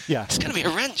going to be a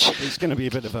wrench. It's going to be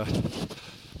a bit of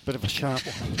a sharp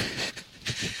one.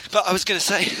 But I was going to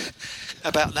say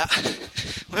about that,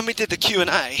 when we did the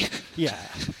Q&A,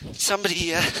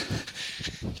 somebody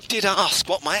did ask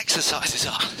what my exercises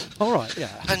are. All right,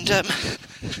 yeah. And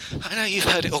I know you've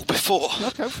heard it all before. No,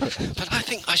 go for it. But I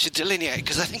think I should delineate,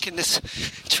 because I think in this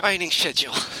training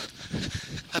schedule,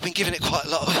 I've been giving it quite a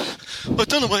lot of, I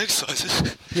don't know my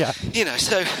exercises. Yeah. You know,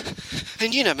 so,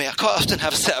 and you know me, I quite often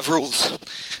have a set of rules.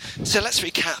 So let's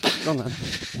recap. Go on then.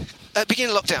 At the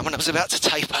beginning of lockdown, when I was about to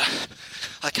taper,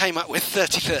 I came up with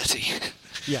 30-30.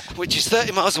 Yeah. Which is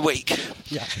 30 miles a week.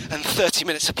 Yeah. And 30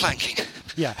 minutes of planking.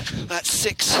 Yeah. That's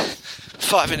 6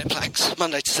 5-minute planks,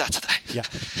 Monday to Saturday. Yeah.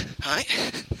 Right?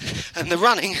 And the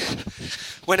running,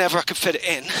 whenever I could fit it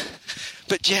in.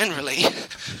 But generally,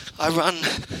 I run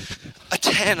a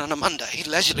 10 on a Monday,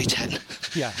 leisurely 10.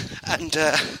 Yeah. And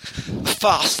a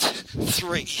fast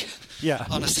 3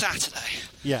 on a Saturday.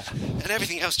 Yeah. And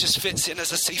everything else just fits in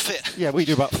as I see fit. Yeah, we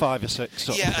do about 5 or 6.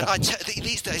 And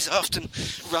these days I often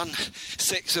run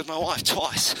 6 with my wife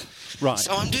twice. Right.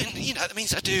 So I'm doing, you know, that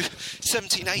means I do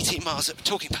 17, 18 miles at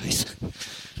talking pace.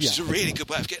 Which is a really good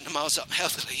way of getting the miles up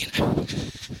healthily, you know.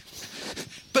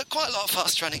 But quite a lot of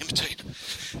fast running in between.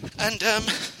 And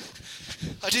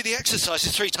I do the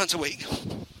exercises 3 times a week.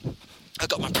 I've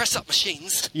got my press-up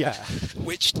machines,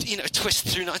 which, you know, twist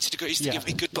through 90 degrees to give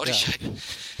me good body shape.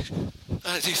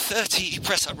 And I do 30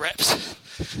 press-up reps.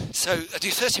 So I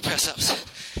do 30 press-ups.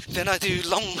 Then I do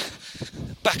long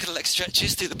back of the leg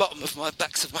stretches, do the bottom of my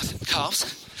backs of my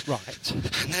calves. Right.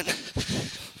 And then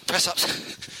press-ups,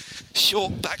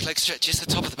 short back leg stretches, the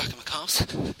top of the back of my calves.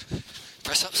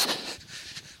 Press-ups.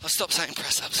 I'll stop saying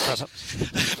press-ups.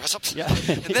 Press-ups. Press-ups. Yeah.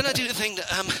 And then I do the thing that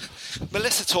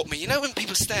Melissa taught me. You know when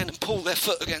people stand and pull their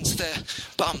foot against their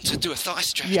bum to do a thigh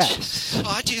stretch? Yes.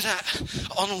 I do that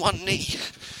on one knee.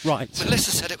 Right.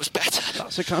 Melissa said it was better.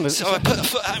 That's a kind of... So I put a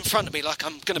foot out in front of me like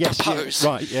I'm going to propose. Yeah.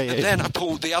 Right, yeah. And then I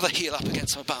pull the other heel up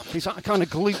against my bum. Is that a kind of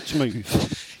glute move?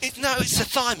 No, it's a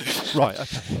thigh move. Right,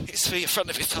 okay. It's for your front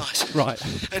of your thighs. Right.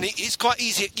 And it's quite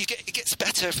easy. It gets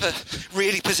better for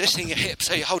really positioning your hips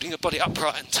so you're holding your body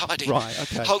upright and tidy. Right,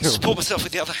 okay. Support myself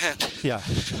with the other hand. Yeah.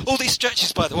 All these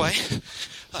stretches, by the way,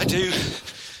 I do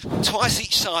twice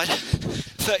each side,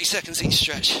 30 seconds each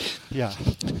stretch. Yeah.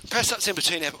 Press-ups in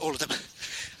between all of them.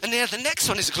 And the next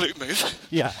one is a glute move.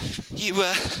 Yeah.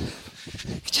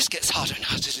 It just gets harder and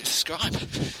harder to describe.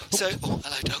 So,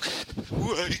 hello, dog.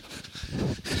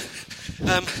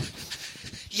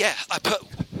 I put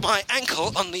my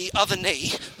ankle on the other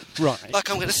knee. Right. Like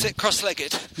I'm going to sit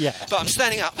cross-legged. Yeah. But I'm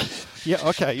standing up. Yeah,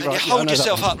 okay, and right. you hold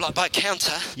yourself up like by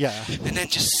counter. Yeah. And then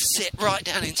just sit right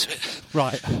down into it.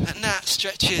 Right. And that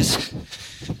stretches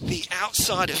the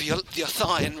outside of your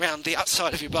thigh and round the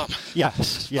outside of your bum.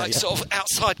 Yes. Yeah. Like sort of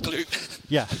outside glute.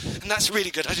 Yeah. And that's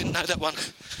really good. I didn't know that one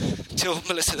till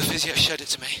Melissa, the physio, showed it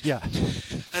to me. Yeah.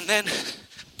 And then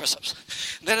press-ups.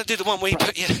 And then I do the one where you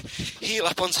put your heel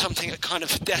up on something at kind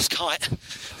of desk height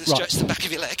and stretch the back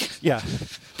of your leg. Yeah.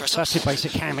 Press-ups. That's your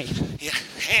basic hammy. Yeah,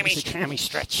 hammy. Basic hammy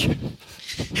stretch.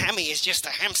 Hammy is just a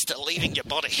hamster leaving your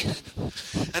body.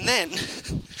 And then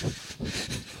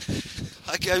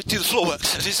I go do the floor work,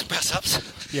 so I do some press-ups.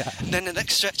 Yeah. And then the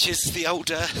next stretch is the old...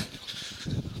 that's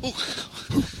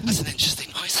an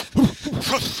interesting noise.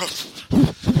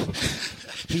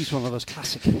 He's one of those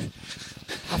classic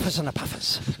huffers and a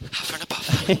puffers. Huffer and a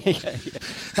puffer. Yeah.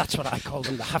 That's what I call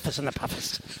them, the huffers and the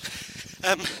puffers.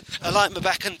 I lie on my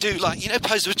back and do like, you know,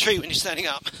 pose of a tree when you're standing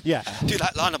up? Yeah. Do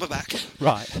that line on my back.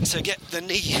 Right. So get the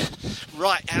knee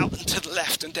right out and to the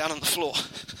left and down on the floor.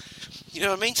 You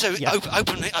know what I mean? So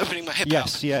opening my hip out.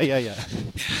 Yes, yeah.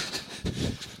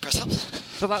 Press ups.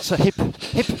 So that's a hip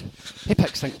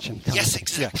extension. Yes,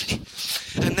 exactly.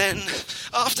 Yeah. And then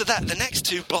after that, the next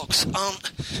 2 blocks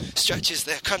aren't stretches,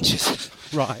 they're crunches.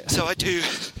 Right. So I do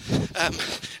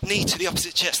knee to the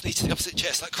opposite chest,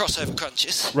 like crossover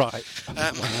crunches. Right.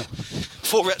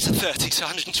 4 reps at 30, so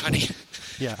 120.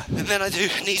 Yeah. And then I do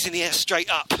knees in the air straight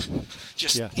up.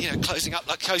 Just, closing your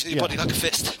body like a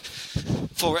fist.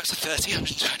 4 reps at 30,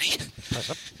 120. Press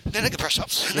up. Then I get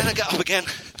press-ups, and then I get up again,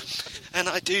 and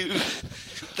I do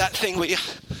that thing where you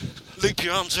loop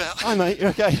your arms out. Hi, mate. You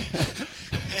okay?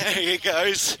 There he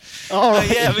goes. All right.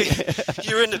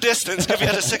 You're in the distance. If you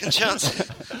had a second chance.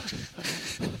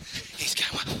 He's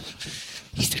going well.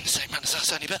 He's doing the same run as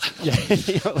us, only better. Yeah.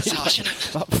 It's harsh, isn't it?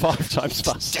 About 5 times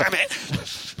faster. Damn it.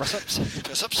 Press-ups.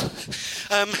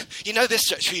 Press-ups. You know this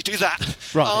stretch where you do that.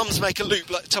 Right. Arms make a loop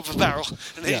like the top of a barrel,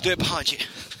 and then you do it behind you.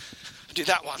 Do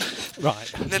that one.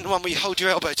 Right. And then the one where you hold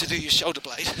your elbow to do your shoulder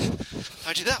blade.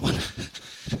 I do that one.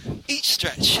 Each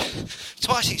stretch,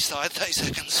 twice each side, 30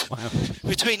 seconds. Wow.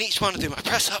 Between each one I do my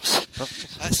press-ups.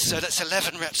 So that's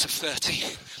 11 reps of 30.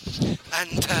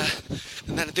 And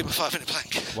then I do my 5-minute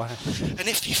plank. Wow. And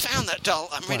if you found that dull,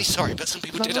 I'm really sorry, but some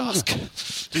people did ask.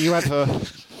 Do you ever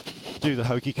do the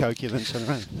hokey cokey and then turn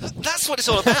around? That's what it's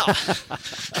all about.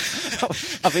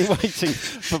 I've been waiting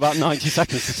for about 90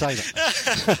 seconds to say that.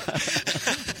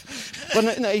 Well,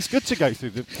 no, it's good to go through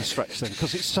the stretch then,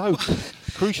 because it's so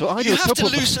crucial. You have to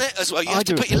loosen it as well. You have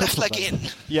to put your left leg in.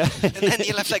 Yeah. And then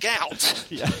your left leg out.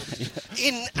 Yeah.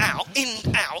 In, out, in,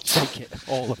 out. Take it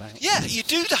all about. Yeah, you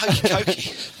do the hokey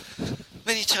cokey.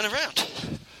 Then you turn around.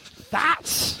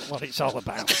 That's what it's all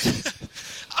about.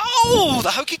 Oh,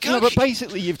 the hokey cokey. No, but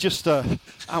basically you've just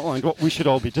outlined what we should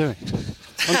all be doing.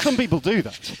 And some people do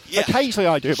that. Yeah. Occasionally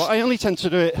I do it, but I only tend to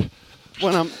do it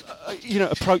when I'm,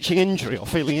 approaching injury or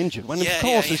feeling injured. When, of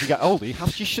course, as you get older, you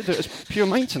should do it as pure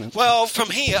maintenance. Well, from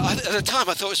here, at the time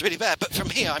I thought it was really bad, but from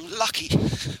here I'm lucky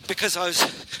because I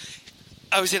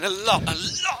was in a lot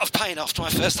of pain after my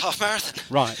first half marathon.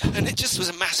 Right. And it just was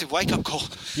a massive wake-up call.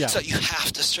 Yeah. So you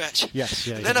have to stretch. Yes,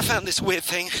 yeah. Then I found this weird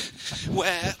thing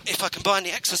where if I combine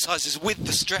the exercises with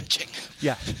the stretching,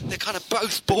 they're kind of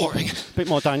both boring. A bit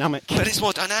more dynamic. But it's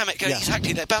more dynamic. Yeah.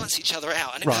 Exactly, they balance each other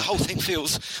out, and the whole thing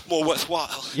feels more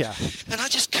worthwhile. Yeah. And I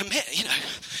just commit,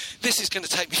 this is going to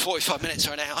take me 45 minutes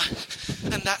or an hour,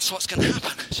 and that's what's going to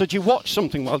happen. So do you watch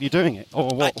something while you're doing it, or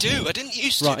what? I do. I didn't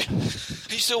used to. Right.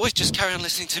 I used to always just carry on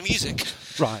listening to music.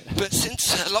 Right. But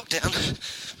since lockdown,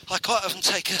 I quite often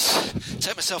take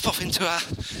myself off into our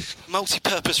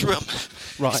multi-purpose room.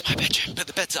 Right. It's my bedroom, but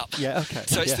the bed's up. Yeah, okay.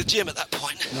 So it's the gym at that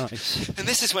point. Nice. And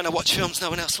this is when I watch films no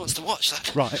one else wants to watch,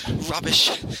 like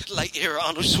rubbish late-era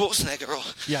Arnold Schwarzenegger or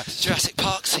Jurassic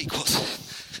Park sequels.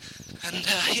 And,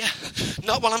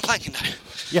 not while I'm planking, though.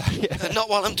 Yeah. And not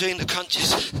while I'm doing the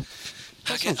crunches.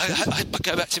 I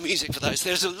go back to music for those.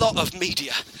 There's a lot of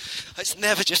media. It's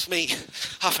never just me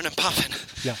huffing and puffing.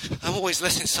 Yeah. I'm always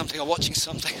listening to something or watching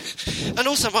something. And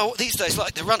also, these days,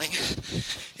 like the running,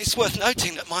 it's worth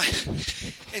noting that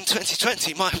in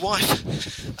 2020, my wife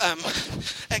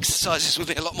exercises with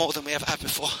me a lot more than we ever had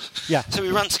before. Yeah. So we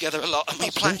run together a lot, and we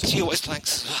plank. She always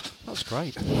planks as well. That's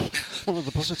great. One of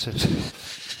the positives.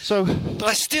 So, but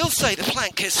I still say the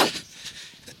plank is...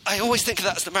 I always think of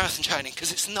that as the marathon training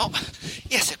because it's not...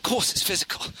 Yes, of course it's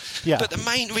physical. Yeah. But the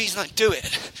main reason I do it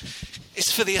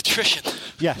is for the attrition.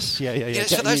 Yes, yeah.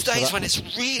 It's for those days when it's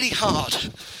really hard.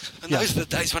 And those are the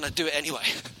days when I do it anyway.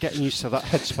 Getting used to that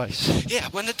headspace. Yeah,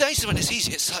 when the days when it's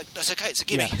easy, it's like, that's okay, it's a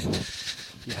gimme.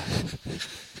 Yeah.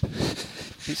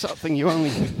 It's that thing you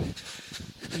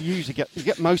usually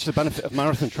get most of the benefit of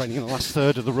marathon training in the last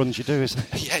third of the runs you do, isn't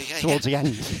it? Yeah. Towards the end.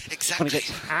 Exactly. When it gets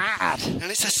hard.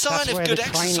 And it's a sign of good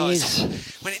exercise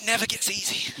when it never gets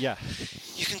easy. Yeah.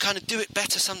 You can kind of do it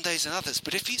better some days than others,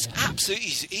 but if it's absolutely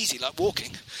easy, like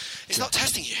walking, it's not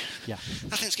testing you. Yeah.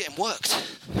 Nothing's getting worked.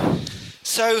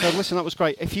 So listen, that was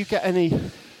great. If you get any...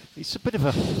 It's a bit of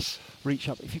a reach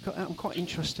up. I'm quite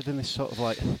interested in this sort of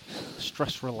like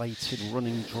stress-related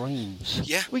running dreams.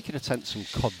 Yeah. We could attempt some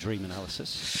COD dream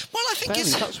analysis. Well, I think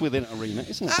that's within an arena,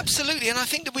 isn't it? Absolutely, and I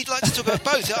think that we'd like to talk about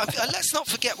both. Let's not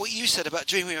forget what you said about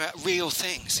dreaming about real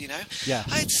things, Yeah.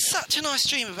 I had such a nice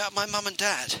dream about my mum and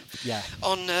dad. Yeah.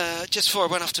 On just before I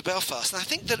went off to Belfast, and I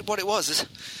think that what it was is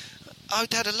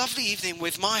I'd had a lovely evening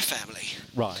with my family.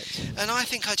 Right. And I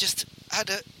think I just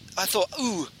I thought,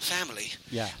 ooh, family.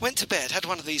 Yeah. Went to bed, had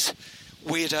one of these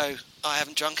weirdo, I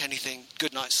haven't drunk anything,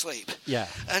 good night's sleep. Yeah.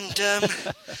 And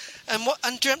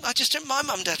I just dreamt my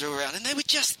mum and dad were around, and they were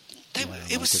just,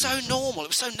 it was so normal, it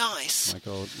was so nice. My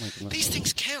God. These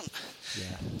things count.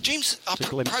 Yeah. Dreams are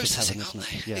processing, heaven, aren't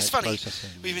they? Yeah, it's funny,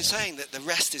 we've been saying that the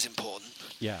rest is important.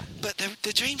 Yeah. But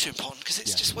the dreams are important because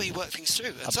it's just where you work things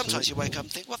through. And sometimes you wake up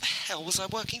and think, what the hell was I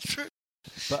working through?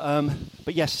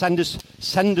 But yes, send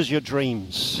us your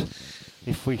dreams.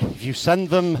 If you send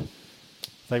them,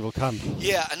 they will come.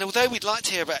 Yeah, and although we'd like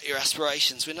to hear about your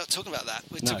aspirations, we're not talking about that.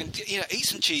 We're talking, eat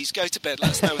some cheese, go to bed,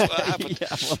 let us know what happened. Yeah,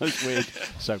 one of those weird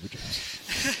sober dreams.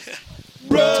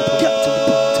 Running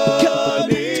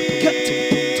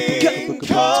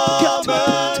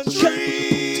commentary.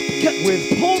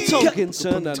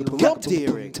 Wilkinson and Rob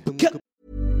Deering.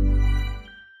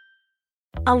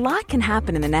 A lot can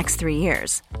happen in the next 3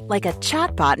 years. Like a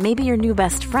chatbot may be your new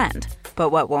best friend.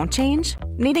 But what won't change?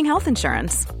 Needing health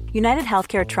insurance. United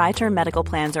Healthcare Tri-Term Medical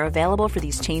Plans are available for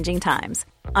these changing times.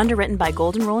 Underwritten by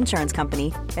Golden Rule Insurance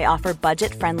Company, they offer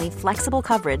budget-friendly, flexible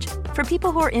coverage for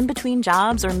people who are in between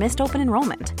jobs or missed open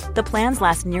enrollment. The plans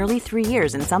last nearly 3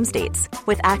 years in some states,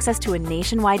 with access to a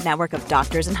nationwide network of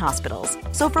doctors and hospitals.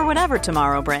 So for whatever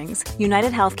tomorrow brings,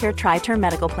 United Healthcare Tri-Term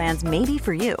Medical Plans may be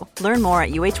for you. Learn more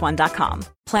at uh1.com.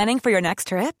 Planning for your next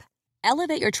trip?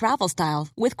 Elevate your travel style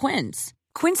with Quince.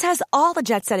 Quince has all the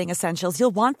jet-setting essentials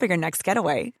you'll want for your next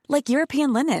getaway, like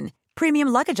European linen, premium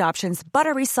luggage options,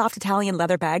 buttery soft Italian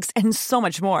leather bags, and so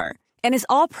much more. And is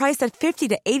all priced at 50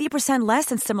 to 80% less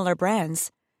than similar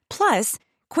brands. Plus,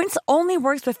 Quince only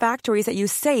works with factories that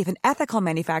use safe and ethical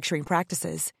manufacturing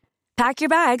practices. Pack your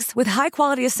bags with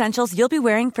high-quality essentials you'll be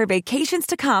wearing for vacations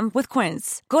to come with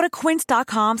Quince. Go to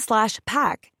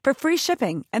quince.com/pack for free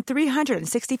shipping and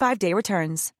 365-day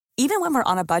returns. Even when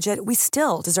we're on a budget, we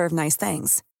still deserve nice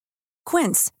things.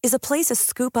 Quince is a place to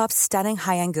scoop up stunning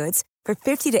high-end goods for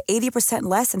 50 to 80%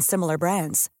 less than similar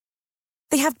brands.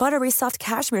 They have buttery soft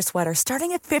cashmere sweaters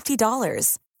starting at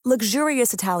 $50,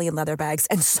 luxurious Italian leather bags,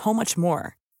 and so much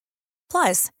more.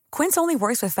 Plus, Quince only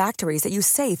works with factories that use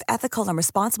safe, ethical, and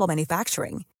responsible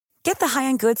manufacturing. Get the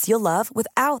high-end goods you'll love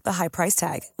without the high price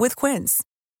tag with Quince.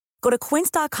 Go to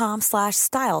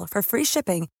quince.com/style for free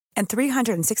shipping and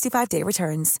 365-day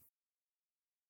returns.